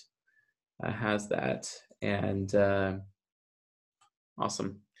present has that, and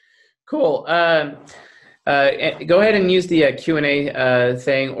awesome, cool. Go ahead and use the Q&A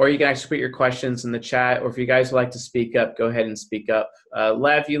thing, or you can actually put your questions in the chat, or if you guys would like to speak up, go ahead and speak up.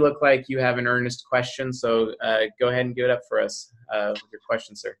 Lev, you look like you have an earnest question, so go ahead and give it up for us with your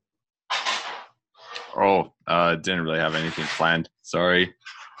question, sir. Oh, didn't really have anything planned. Sorry.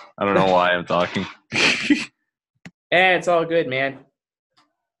 I don't know why I'm talking. Yeah, it's all good, man.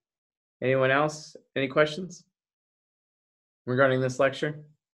 Anyone else? Any questions regarding this lecture?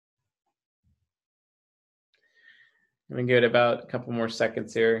 I'm going to give it about a couple more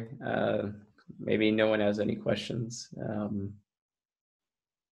seconds here. Maybe no one has any questions. All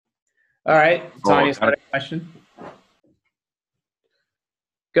right, Tanya's got a question.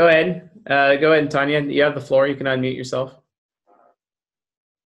 Go ahead. Go ahead, Tanya. You have the floor. You can unmute yourself.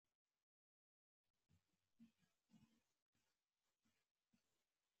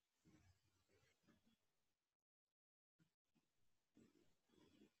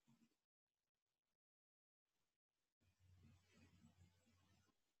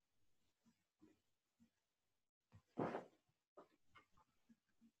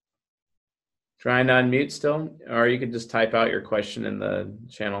 Trying to unmute still, or you could just type out your question in the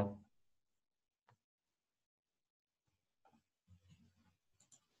channel.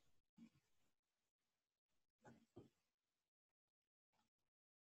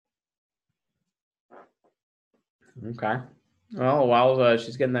 Okay. Well, while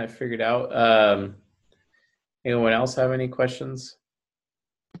she's getting that figured out, anyone else have any questions?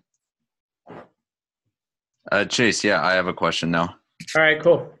 Chase, yeah, I have a question now. All right,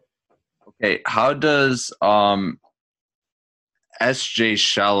 cool. Okay, how does SJ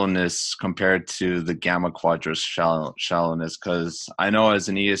shallowness compare to the Gamma Quadra shallowness? Because I know as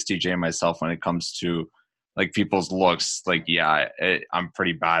an ESTJ myself, when it comes to like people's looks, like yeah, I'm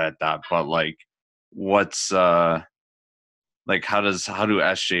pretty bad at that. But like, what's like how do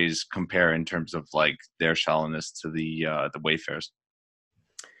SJs compare in terms of like their shallowness to the Wayfarers?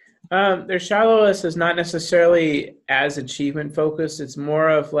 Their shallowness is not necessarily as achievement focused. It's more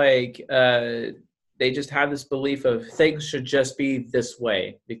of like they just have this belief of things should just be this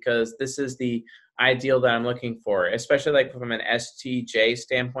way because this is the ideal that I'm looking for, especially like from an STJ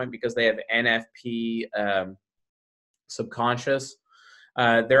standpoint because they have NFP subconscious.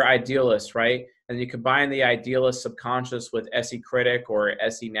 They're idealists, right? And you combine the idealist subconscious with SE critic or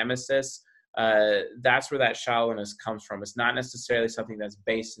SE nemesis. That's where that shallowness comes from. It's not necessarily something that's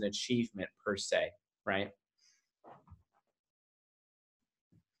based in achievement per se, right?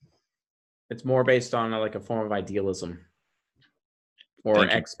 It's more based on like a form of idealism or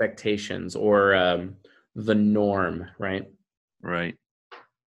expectations or the norm, right? Right.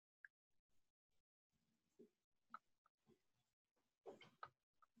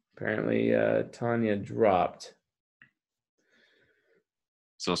 Apparently, Tanya dropped.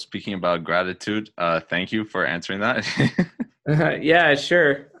 So speaking about gratitude, thank you for answering that. Yeah,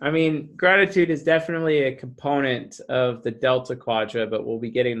 sure. I mean, gratitude is definitely a component of the Delta Quadra, but we'll be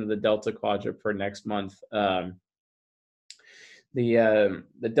getting to the Delta Quadra for next month. The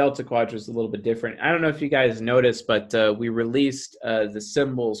Delta Quadra is a little bit different. I don't know if you guys noticed, but we released the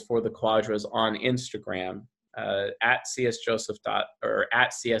symbols for the quadras on Instagram at cs.joseph.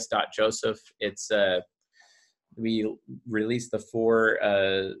 It's we released the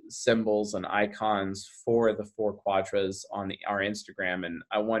 4 symbols and icons for the 4 quadras on our Instagram, and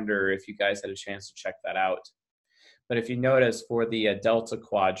I wonder if you guys had a chance to check that out. But if you notice, for the Delta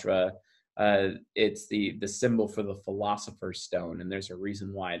Quadra, it's the symbol for the Philosopher's Stone, and there's a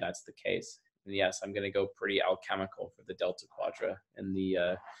reason why that's the case. And yes, I'm going to go pretty alchemical for the Delta Quadra in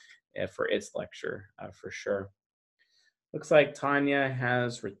the for its lecture for sure. Looks like Tanya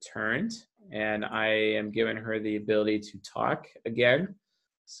has returned, and I am giving her the ability to talk again.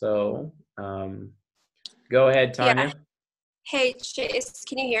 So go ahead, Tanya. Yeah. Hey, Chase,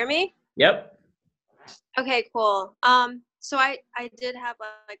 can you hear me? Yep. Okay, cool. So I did have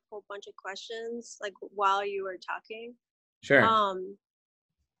like a whole bunch of questions like while you were talking. Sure.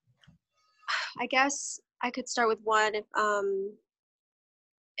 I guess I could start with one. If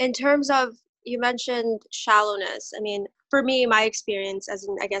in terms of, you mentioned shallowness. I mean, for me, my experience as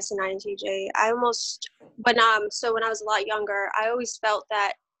an, I guess, an INTJ, I almost, when I was a lot younger, I always felt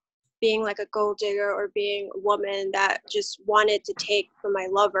that being like a gold digger or being a woman that just wanted to take from my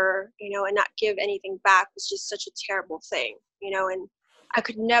lover, and not give anything back was just such a terrible thing, and I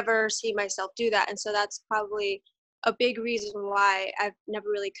could never see myself do that. And so that's probably a big reason why I've never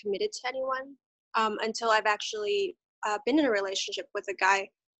really committed to anyone until I've actually been in a relationship with a guy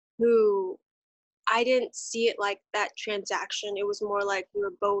who I didn't see it like that transaction. It was more like we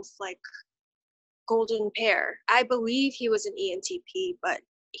were both like golden pair. I believe he was an ENTP, but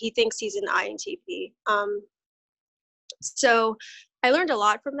he thinks he's an INTP. So I learned a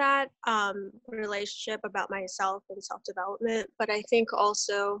lot from that relationship about myself and self-development. But I think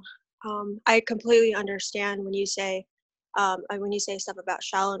also I completely understand when you say stuff about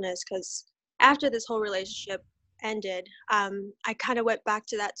shallowness, because after this whole relationship ended, I kind of went back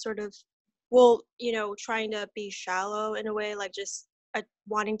to that sort of, trying to be shallow in a way, like just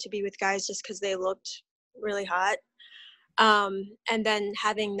wanting to be with guys just because they looked really hot. And then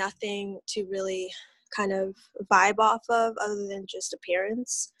having nothing to really kind of vibe off of other than just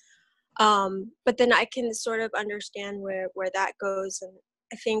appearance. But then I can sort of understand where that goes. And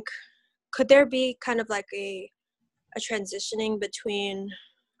I think, could there be kind of like a transitioning between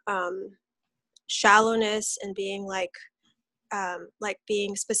shallowness and being like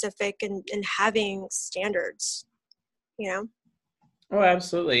being specific and having standards, Oh,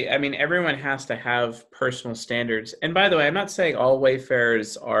 absolutely. I mean, everyone has to have personal standards. And by the way, I'm not saying all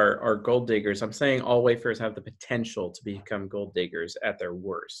wayfarers are gold diggers. I'm saying all wayfarers have the potential to become gold diggers at their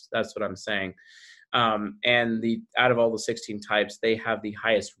worst. That's what I'm saying. And out of all the 16 types, they have the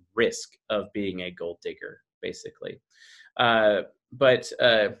highest risk of being a gold digger, basically. But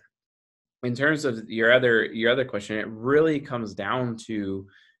in terms of your other question, it really comes down to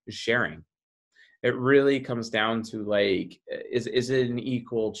sharing. It really comes down to like, is it an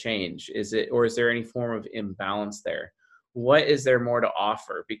equal change? Or is there any form of imbalance there? What is there more to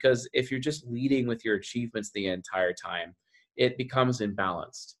offer? Because if you're just leading with your achievements the entire time, it becomes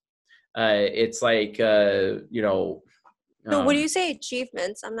imbalanced. It's like, So what do you say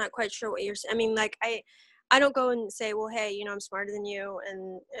achievements? I'm not quite sure what you're saying. I mean, like I don't go and say, well, hey, I'm smarter than you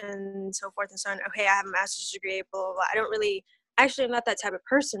and so forth and so on. Oh, hey, I have a master's degree, blah, blah, blah. I don't really, actually, I'm not that type of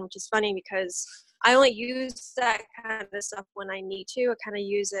person, which is funny because I only use that kind of stuff when I need to. I kind of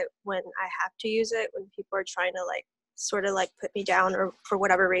use it when I have to use it, when people are trying to like sort of like put me down or for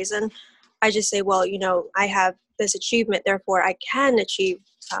whatever reason. I just say, well, I have this achievement, therefore I can achieve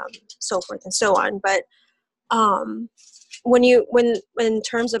so forth and so on. But when in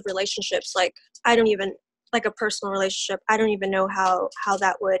terms of relationships, like I don't even, like a personal relationship, I don't even know how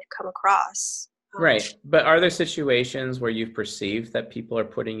that would come across. Right. But are there situations where you've perceived that people are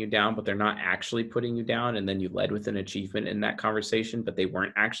putting you down, but they're not actually putting you down? And then you led with an achievement in that conversation, but they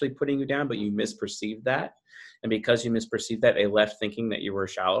weren't actually putting you down, but you misperceived that. And because you misperceived that, they left thinking that you were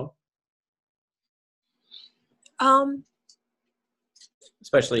shallow.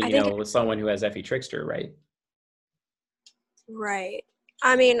 Especially, with someone who has Effie Trickster, right? Right.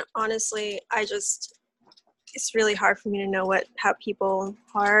 I mean, honestly, it's really hard for me to know how people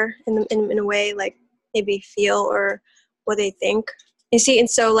are in a way, like maybe feel or what they think. You see, and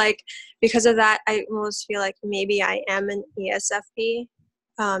so like because of that, I almost feel like maybe I am an ESFP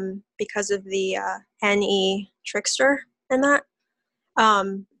because of the NE trickster and that.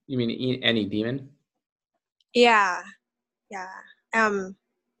 You mean any demon? Yeah.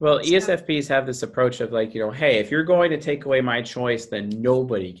 Well, ESFPs have this approach of like, hey, if you're going to take away my choice, then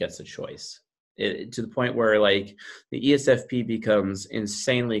nobody gets a choice. To the point where like the ESFP becomes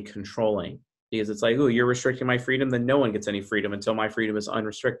insanely controlling because it's like, oh, you're restricting my freedom, then no one gets any freedom until my freedom is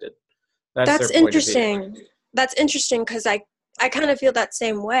unrestricted. That's interesting. That's interesting because I kind of feel that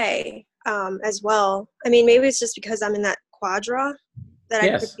same way as well. I mean, maybe it's just because I'm in that quadra that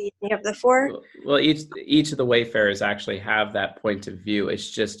I could be any of the four. Well, each of the Wayfarers actually have that point of view.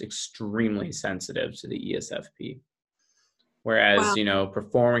 It's just extremely sensitive to the ESFP. Whereas,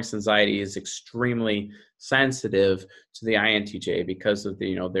 performance anxiety is extremely sensitive to the INTJ because of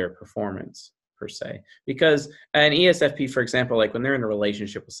their performance per se. Because an ESFP, for example, like when they're in a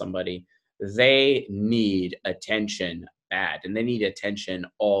relationship with somebody, they need attention bad and they need attention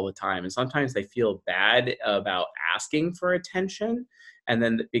all the time. And sometimes they feel bad about asking for attention. And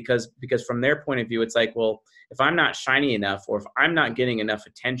then because from their point of view, it's like, well, if I'm not shiny enough or if I'm not getting enough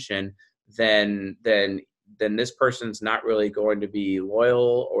attention, then this person's not really going to be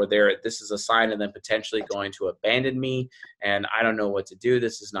loyal, or this is a sign of them potentially going to abandon me, and I don't know what to do.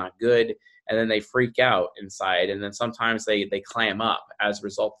 This is not good. And then they freak out inside, and then sometimes they clam up as a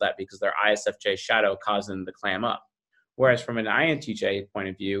result of that, because their ISFJ shadow caused them to clam up. Whereas from an INTJ point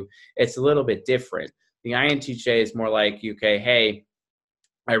of view, it's a little bit different. The INTJ is more like, okay, hey,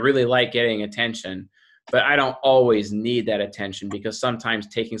 I really like getting attention, but I don't always need that attention, because sometimes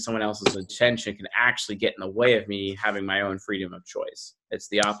taking someone else's attention can actually get in the way of me having my own freedom of choice. It's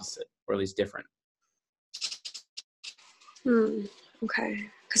the opposite, or at least different. Okay.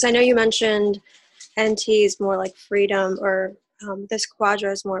 Because I know you mentioned NT is more like freedom, or this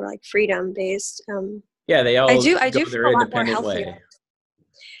quadra is more like freedom based. Yeah, they all I do go feel their a lot more independent healthier. way.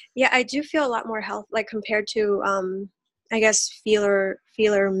 Yeah, I do feel a lot more health, like compared to I guess feeler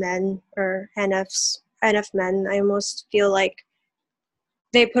men or NF men. I almost feel like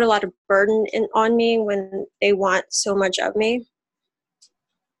they put a lot of burden on me when they want so much of me.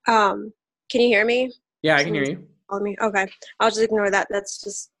 Can you hear me? Yeah, I can hear you. On me. Okay, I'll just ignore that. That's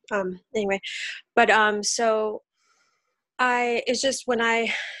just anyway. But so it's just when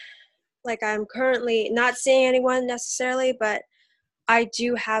I'm currently not seeing anyone necessarily, but I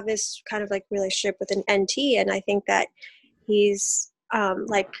do have this kind of like relationship with an NT, and I think that he's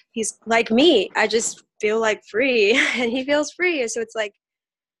like me. I just feel like free, and he feels free. So it's like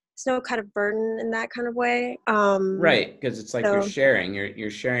it's no kind of burden in that kind of way. Right, because it's like So, you're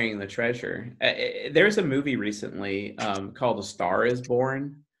sharing the treasure. There's a movie recently called A Star Is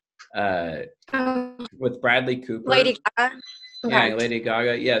Born with Bradley Cooper. Lady Gaga. Okay. Yeah, Lady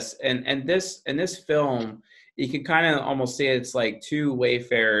Gaga. Yes, and this film, you can kind of almost see it's like two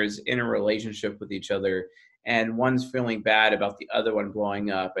wayfarers in a relationship with each other, and one's feeling bad about the other one blowing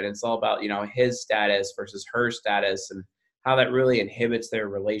up, and it's all about, his status versus her status, and how that really inhibits their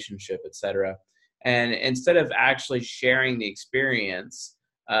relationship, etc. And instead of actually sharing the experience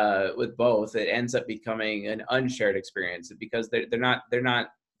with both, it ends up becoming an unshared experience, because they're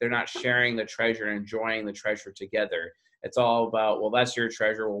not sharing the treasure and enjoying the treasure together. It's all about, well, that's your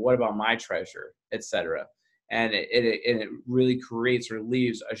treasure. Well, what about my treasure, etc. And it really creates or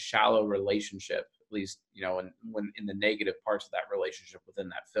leaves a shallow relationship, at least, when in the negative parts of that relationship within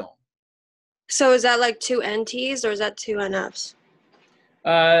that film. So is that like two NTs, or is that two NFs?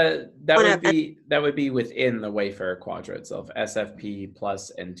 That would be within the Wayfarer Quadra itself, SFP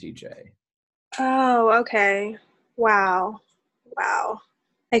plus NTJ. Oh, okay. Wow.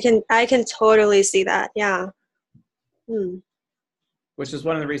 I can totally see that. Yeah. Which is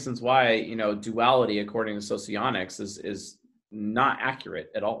one of the reasons why, duality, according to socionics, is not accurate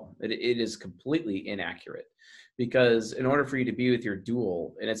at all. It is completely inaccurate, because in order for you to be with your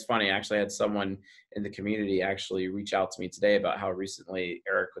dual, and it's funny, I actually had someone in the community actually reach out to me today about how recently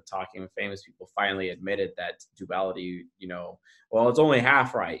Eric, with talking with famous people, finally admitted that duality, well, it's only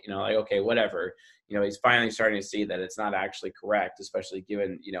half right, like, okay, whatever. He's finally starting to see that it's not actually correct, especially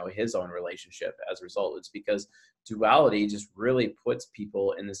given, his own relationship as a result. It's because duality just really puts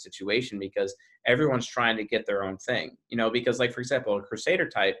people in this situation, because everyone's trying to get their own thing, because, like, for example, a Crusader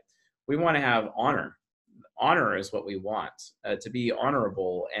type, we want to have honor. Honor is what we want, to be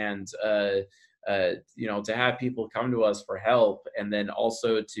honorable, and to have people come to us for help, and then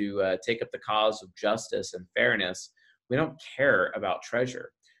also to take up the cause of justice and fairness. We don't care about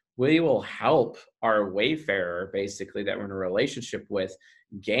treasure. We will help our wayfarer, basically, that we're in a relationship with,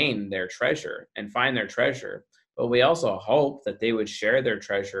 gain their treasure and find their treasure. But we also hope that they would share their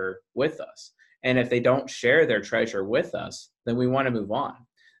treasure with us. And if they don't share their treasure with us, then we want to move on.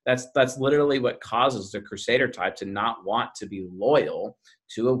 That's literally what causes the Crusader type to not want to be loyal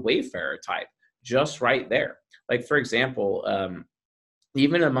to a Wayfarer type, just right there. Like, for example,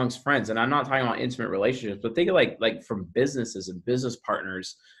 even amongst friends, and I'm not talking about intimate relationships, but think of like from businesses and business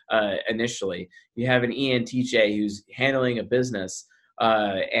partners. Initially, you have an ENTJ who's handling a business,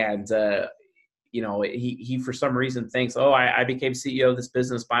 and he for some reason thinks, oh, I became CEO of this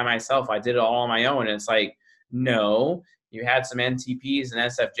business by myself. I did it all on my own. And it's like, no, you had some NTPs and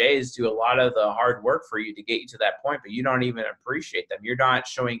SFJs do a lot of the hard work for you to get you to that point, but you don't even appreciate them. You're not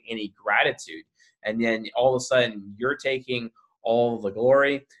showing any gratitude. And then all of a sudden you're taking all the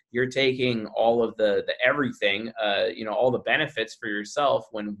glory, you're taking all of the everything, all the benefits for yourself,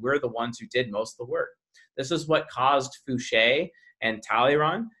 when we're the ones who did most of the work. This is what caused Fouché and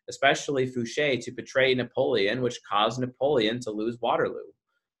Talleyrand, especially Fouché, to betray Napoleon, which caused Napoleon to lose Waterloo.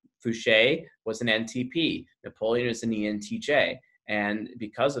 Fouché was an NTP. Napoleon is an ENTJ. And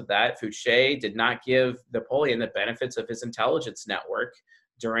because of that, Fouché did not give Napoleon the benefits of his intelligence network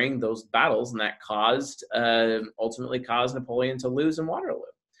during those battles, and that ultimately caused Napoleon to lose in Waterloo.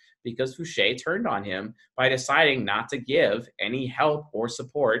 because Fouché turned on him by deciding not to give any help or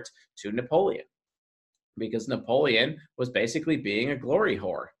support to Napoleon, because Napoleon was basically being a glory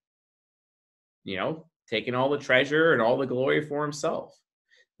whore, taking all the treasure and all the glory for himself.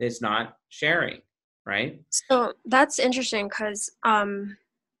 It's not sharing, right? So that's interesting because,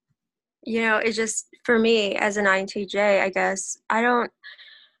 it's just, for me as an INTJ, I guess, I don't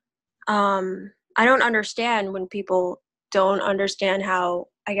understand when people don't understand how,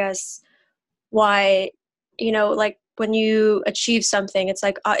 I guess, why, like when you achieve something, it's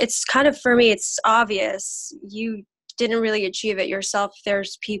like, it's kind of, for me, it's obvious. You didn't really achieve it yourself.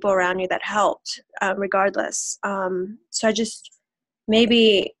 There's people around you that helped, regardless. So I just,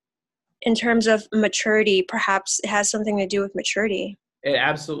 maybe in terms of maturity, perhaps it has something to do with maturity. It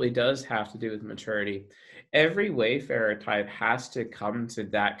absolutely does have to do with maturity. Every Wayfarer type has to come to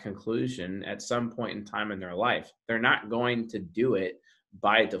that conclusion at some point in time in their life. They're not going to do it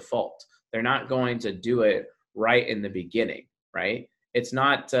by default. They're not going to do it right in the beginning, right? It's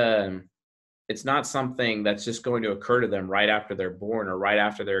not something that's just going to occur to them right after they're born or right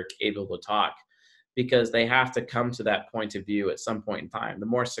after they're able to talk, because they have to come to that point of view at some point in time. The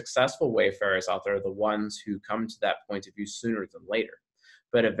more successful Wayfarers out there are the ones who come to that point of view sooner than later.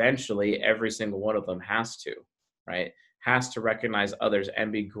 But eventually, every single one of them has to, right? Has to recognize others and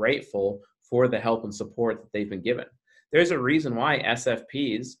be grateful for the help and support that they've been given. There's a reason why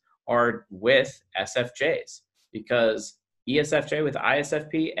SFPs are with SFJs, because ESFJ with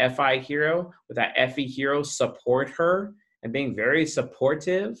ISFP, FI hero with that FE hero support her and being very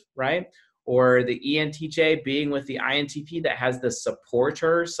supportive, right? Or the ENTJ being with the INTP that has the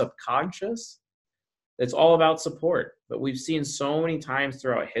supporter subconscious. It's all about support. But we've seen so many times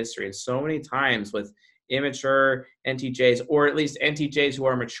throughout history, and so many times with immature NTJs, or at least NTJs who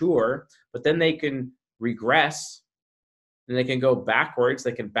are mature, but then they can regress and they can go backwards.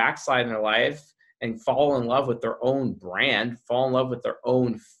 They can backslide in their life and fall in love with their own brand, fall in love with their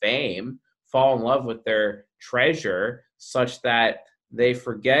own fame, fall in love with their treasure, such that they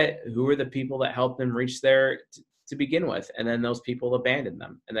forget who are the people that helped them reach there to begin with. And then those people abandon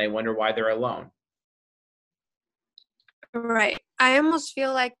them and they wonder why they're alone. Right. I almost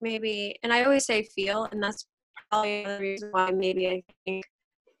feel like maybe, and I always say feel, and that's probably the reason why maybe I think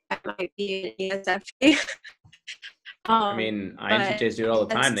I might be an ESFP. I mean, INTJs do it all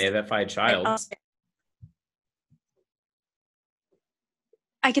the time. They have FI child.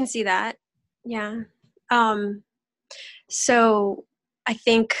 I can see that. Yeah. So I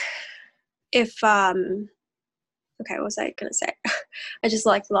think if, okay, what was I going to say? I just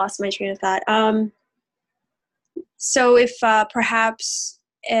lost my train of thought. So if get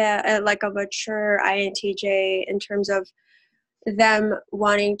a mature INTJ in terms of them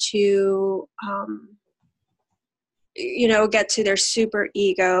wanting to, get to their super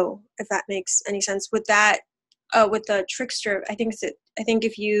ego, if that makes any sense, with that, with the trickster, I think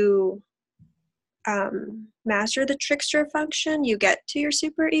if you master the trickster function, you get to your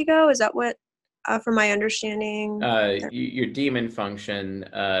super ego. Is that what, from my understanding? Your demon function,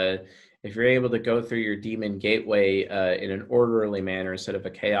 if you're able to go through your demon gateway in an orderly manner instead of a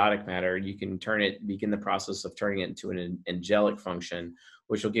chaotic manner, you can begin the process of turning it into an angelic function,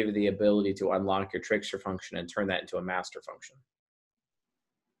 which will give you the ability to unlock your trickster function and turn that into a master function.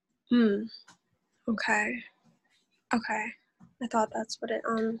 Okay. I thought that's what it,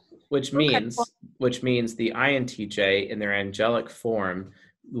 which means the INTJ in their angelic form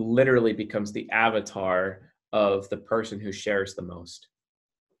literally becomes the avatar of the person who shares the most.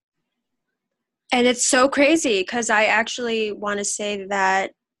 And it's so crazy because I actually want to say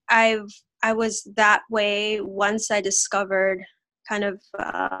that I was that way once I discovered kind of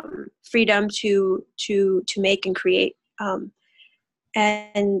freedom to make and create.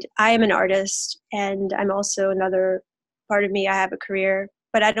 And I am an artist, and I'm also another part of me. I have a career,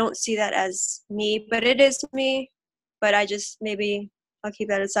 but I don't see that as me, but it is me. But I just, maybe I'll keep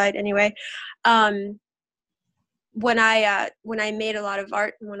that aside anyway. When I made a lot of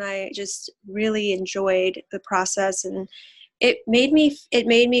art, when I just really enjoyed the process, and it made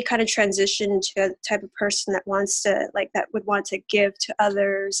me kind of transition to a type of person that wants to, that would want to give to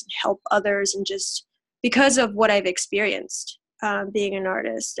others and help others, and just because of what I've experienced being an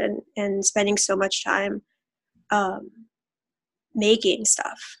artist and spending so much time making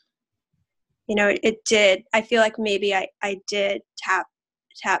stuff. It did, I feel like maybe I did tap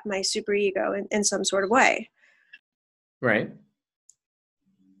my super ego in some sort of way. Right.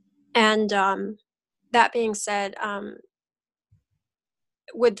 And that being said,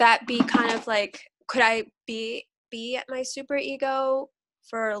 would that be kind of could I be at my super ego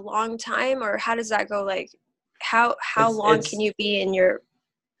for a long time, or how does that go? How long can you be in your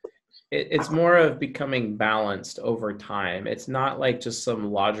it's more of becoming balanced over time. It's not like just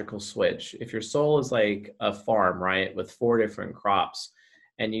some logical switch. If your soul is like a farm, right, with 4 different crops,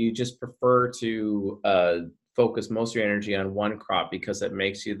 and you just prefer to focus most of your energy on one crop because it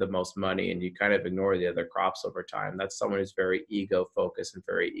makes you the most money, and you kind of ignore the other crops over time, that's someone who's very ego focused and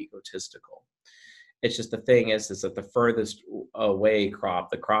very egotistical. It's just the thing is that the furthest away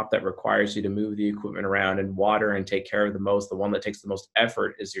crop, the crop that requires you to move the equipment around and water and take care of the most, the one that takes the most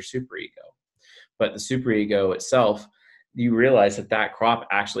effort, is your superego. But the superego itself, you realize that that crop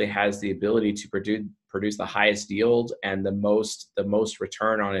actually has the ability to produce the highest yield and the most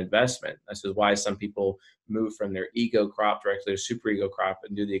return on investment. This is why some people move from their ego crop directly to superego crop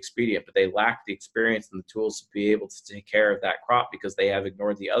and do the expedient, but they lack the experience and the tools to be able to take care of that crop because they have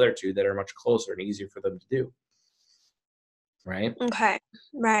ignored the other two that are much closer and easier for them to do. Right? Okay.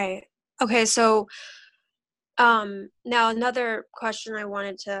 Right. Okay. So, now another question I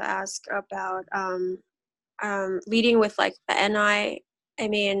wanted to ask about, leading with like the NI. I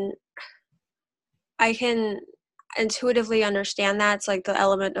mean, I can intuitively understand that it's like the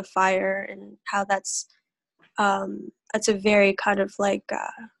element of fire and how that's a very kind of like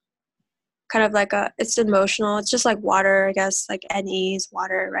it's emotional. It's just like water, I guess, like NE is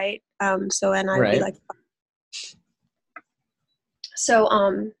water, right? So NI would be Right. like, so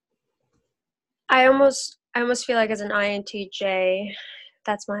I almost feel like as an INTJ,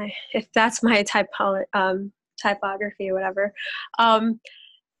 if that's my typography or whatever,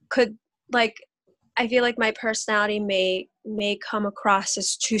 could like, I feel like my personality may come across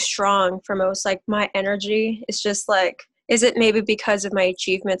as too strong for most. Like my energy is just like, is it maybe because of my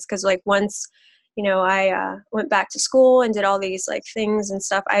achievements? Because like once, I went back to school and did all these like things and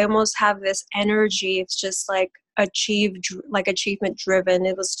stuff, I almost have this energy. It's just like achievement driven.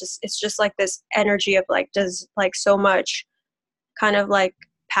 It's just like this energy of like, does like so much kind of like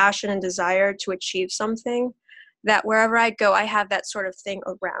passion and desire to achieve something that wherever I go, I have that sort of thing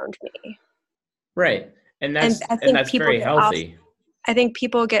around me. Right. And And that's very healthy. I think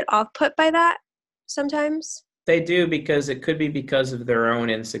people get off put by that sometimes. They do, because it could be because of their own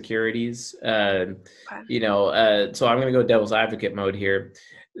insecurities. Okay. So I'm going to go devil's advocate mode here.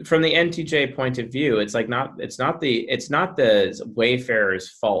 From the NTJ point of view, it's not the Wayfarers'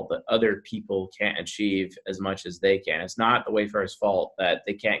 fault that other people can't achieve as much as they can. It's not the Wayfarers' fault that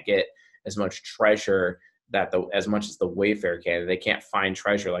they can't get as much treasure as much as the Wayfarer can. They can't find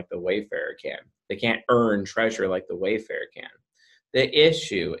treasure like the Wayfarer can. They can't earn treasure like the Wayfarer can. The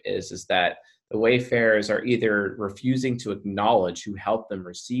issue is that the Wayfarers are either refusing to acknowledge who helped them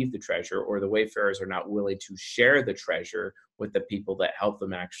receive the treasure, or the Wayfarers are not willing to share the treasure with the people that help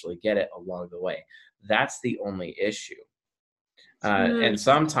them actually get it along the way. That's the only issue. And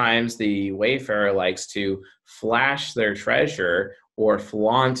sometimes the Wayfarer likes to flash their treasure or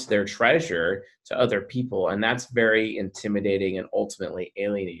flaunt their treasure to other people, and that's very intimidating and ultimately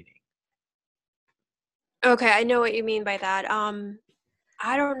alienating. Okay, I know what you mean by that.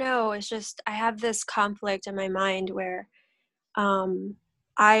 I don't know. It's just I have this conflict in my mind where I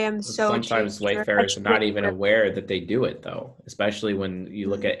am so Sometimes Wayfarers are not even aware that they do it, though, especially when you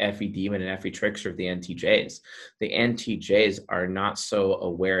look at FE Demon and FE Trickster of the NTJs. The NTJs are not so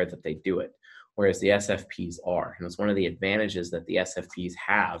aware that they do it, whereas the SFPs are. And it's one of the advantages that the SFPs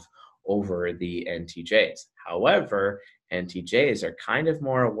have over the NTJs. However, NTJs are kind of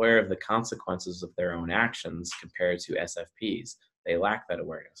more aware of the consequences of their own actions compared to SFPs. They lack that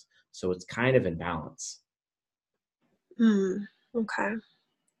awareness. So it's kind of in balance. Okay.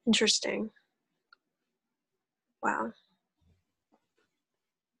 Interesting. Wow.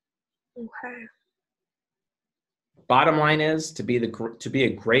 Okay. Bottom line is, to be a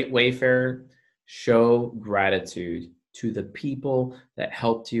great Wayfarer, show gratitude to the people that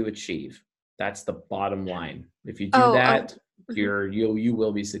helped you achieve. That's the bottom line. If you do that, you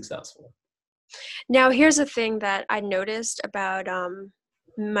will be successful. Now, here's a thing that I noticed about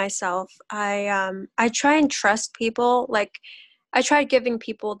myself. I try and trust people. Like, I try giving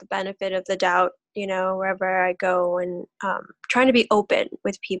people the benefit of the doubt, wherever I go, and trying to be open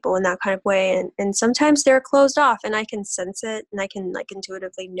with people in that kind of way. And sometimes they're closed off, and I can sense it, and I can like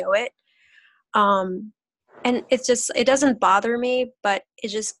intuitively know it. And it doesn't bother me, but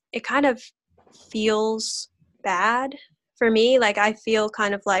it kind of feels bad for me. Like I feel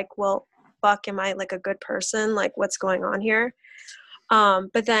kind of like, well, fuck, am I like a good person? Like what's going on here?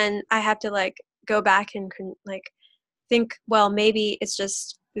 But then I have to like go back and like think, well, maybe it's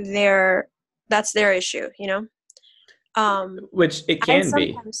just that's their issue, Which it can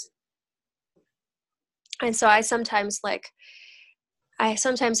be. And so I sometimes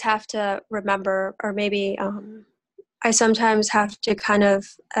have to remember, or maybe I sometimes have to kind of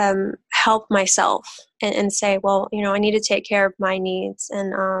help myself and say, well, you know, I need to take care of my needs,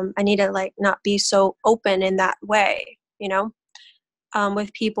 and I need to like not be so open in that way, you know,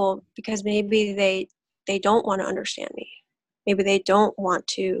 with people, because maybe they don't want to understand me. Maybe they don't want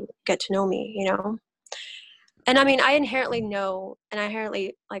to get to know me, you know. And I mean, I inherently know, and I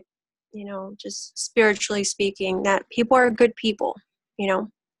inherently, like, you know, just spiritually speaking, that people are good people, you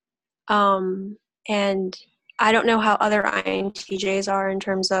know. And I don't know how other INTJs are in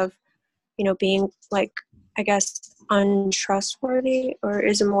terms of, you know, being like, I guess, untrustworthy, or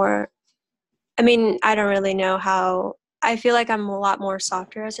is it more, I mean, I don't really know how, I feel like I'm a lot more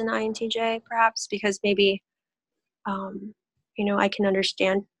softer as an INTJ, perhaps, because maybe, you know, I can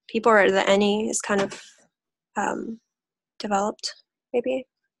understand people, or the NE is kind of developed, maybe.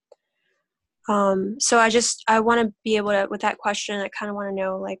 So I want to be able to, with that question, I kind of want to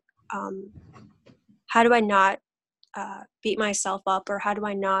know, like, how do I not beat myself up, or how do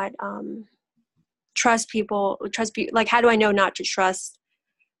I not trust people, like, how do I know not to trust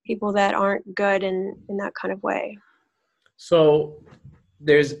people that aren't good in that kind of way? So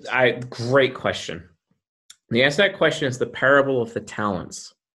there's a great question. The answer to that question is the parable of the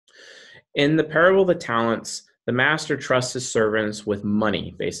talents. In the parable of the talents, the master trusts his servants with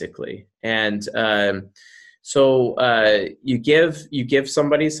money, basically. And you give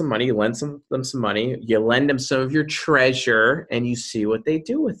somebody some money, you lend them some money, you lend them some of your treasure, and you see what they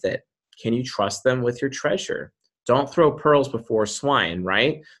do with it. Can you trust them with your treasure? Don't throw pearls before swine,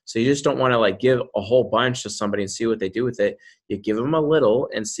 right? So you just don't want to like give a whole bunch to somebody and see what they do with it. You give them a little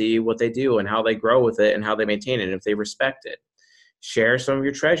and see what they do and how they grow with it and how they maintain it and if they respect it. Share some of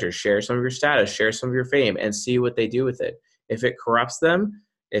your treasure, share some of your status, share some of your fame, and see what they do with it. If it corrupts them,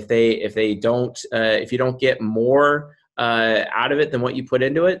 if you don't get more out of it than what you put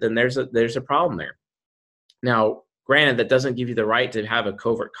into it, then there's a problem there. Now, granted, that doesn't give you the right to have a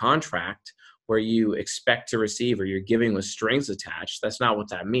covert contract where you expect to receive, or you're giving with strings attached. That's not what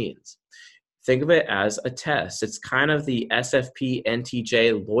that means. Think of it as a test. It's kind of the SFP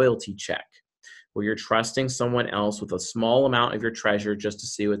NTJ loyalty check, where you're trusting someone else with a small amount of your treasure just to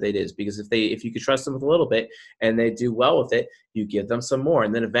see what they do. Because if you could trust them with a little bit and they do well with it, you give them some more,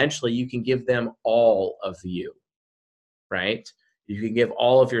 and then eventually you can give them all of you, right? You can give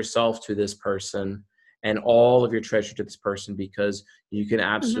all of yourself to this person and all of your treasure to this person, because you can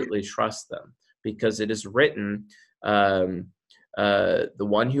absolutely trust them. Because it is written, the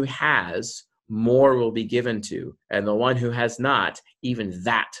one who has, more will be given to, and the one who has not, even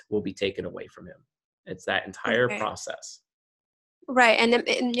that will be taken away from him. It's that entire process. Right.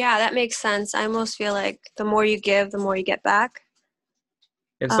 And yeah, that makes sense. I almost feel like the more you give, the more you get back.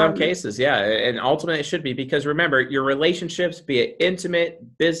 In some cases, yeah. And ultimately it should be, because remember, your relationships, be it intimate,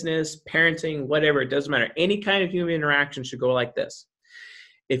 business, parenting, whatever, it doesn't matter. Any kind of human interaction should go like this.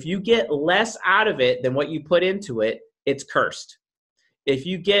 If you get less out of it than what you put into it, it's cursed. If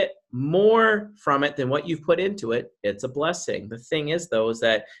you get more from it than what you've put into it, it's a blessing. The thing is, though, is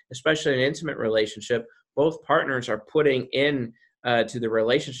that especially in an intimate relationship, both partners are putting in to the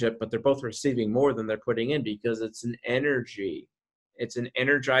relationship, but they're both receiving more than they're putting in, because it's an energy. It's an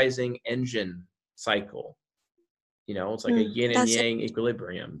energizing engine cycle. You know, it's like a yin and yang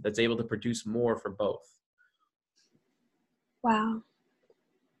equilibrium that's able to produce more for both. Wow.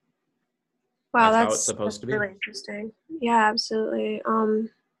 Wow, that's how it's supposed to be. Really interesting. Yeah, absolutely.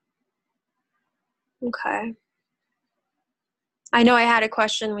 Okay. I know I had a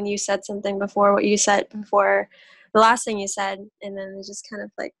question when you said something before, what you said before, the last thing you said, and then it just kind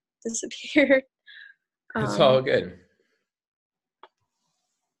of like disappeared. It's all good.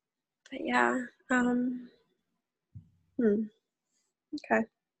 But yeah. Okay.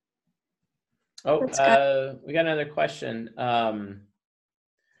 Oh, we got another question.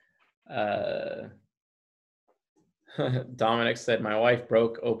 Dominic said, "My wife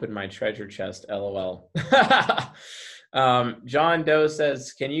broke open my treasure chest. LOL." John Doe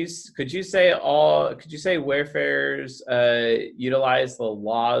says, could you say Wayfarers utilize the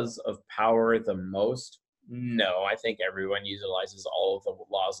laws of power the most? No, I think everyone utilizes all of the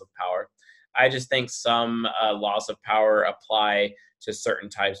laws of power. I just think some laws of power apply to certain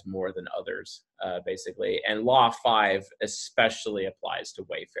types more than others, basically. And Law 5 especially applies to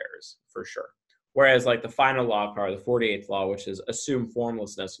Wayfarers, for sure. Whereas like the final law of power, the 48th law, which is assume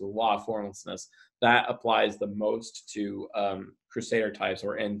formlessness, the law of formlessness, that applies the most to Crusader types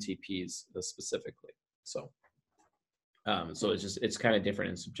or NTPs specifically. So it's kind of different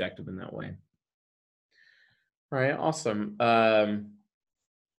and subjective in that way. All right, awesome.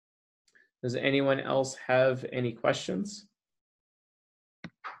 Does anyone else have any questions?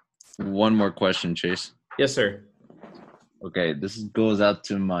 One more question, Chase. Yes, sir. Okay, this goes out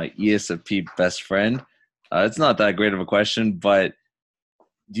to my ESFP best friend. It's not that great of a question, but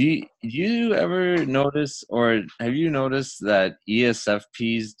do you ever notice, or have you noticed that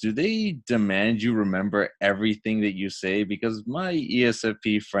ESFPs, do they demand you remember everything that you say? Because my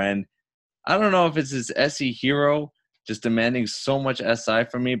ESFP friend, I don't know if it's his SE hero just demanding so much SI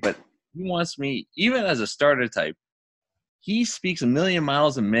from me, but he wants me, even as a starter type, he speaks a million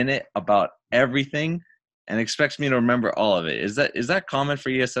miles a minute about everything and expects me to remember all of it. Is that common for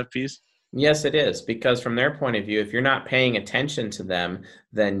ESFPs? Yes, it is, because from their point of view, if you're not paying attention to them,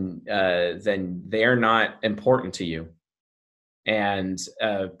 then they're not important to you. And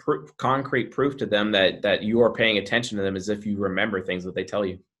concrete proof to them that you are paying attention to them is if you remember things that they tell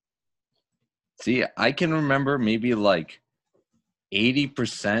you. See, I can remember maybe like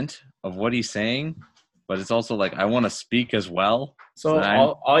 80% of what he's saying, but it's also like I want to speak as well. So So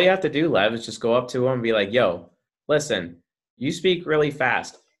I'm all you have to do, Lev, is just go up to him and be like, "Yo, listen, you speak really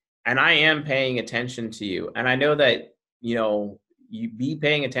fast, and I am paying attention to you, and I know that you be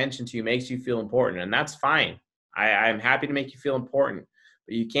paying attention to you makes you feel important, and that's fine. I'm happy to make you feel important,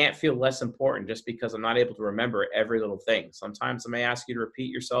 but you can't feel less important just because I'm not able to remember every little thing. Sometimes I may ask you to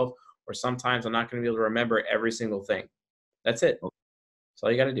repeat yourself, or sometimes I'm not going to be able to remember every single thing. That's it. That's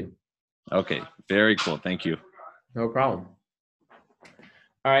all you got to do. okay. Very cool. Thank you. No problem."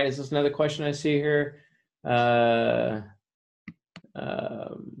 All right, is this another question I see here? Um,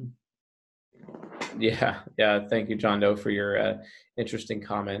 yeah. Thank you, John Doe, for your interesting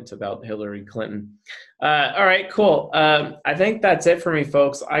comment about Hillary Clinton. All right, cool. I think that's it for me,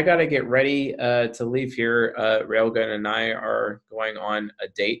 folks. I got to get ready to leave here. Railgun and I are going on a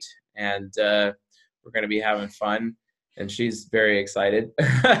date, and we're going to be having fun, and she's very excited.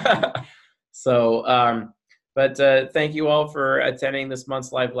 So, but thank you all for attending this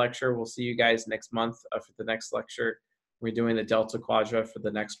month's live lecture. We'll see you guys next month for the next lecture. We're doing the Delta Quadra for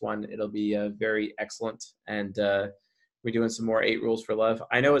the next one. It'll be very excellent. And we're doing some more 8 Rules for Love.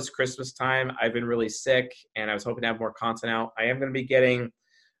 I know it's Christmas time. I've been really sick, and I was hoping to have more content out. I am going to be getting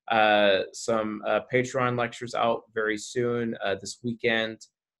some Patreon lectures out very soon this weekend.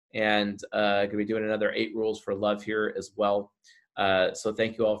 And going to be doing another 8 Rules for Love here as well. So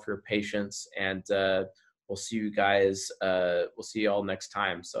thank you all for your patience, and we'll see you guys. We'll see you all next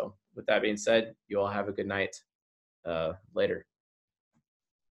time. So with that being said, you all have a good night. Later.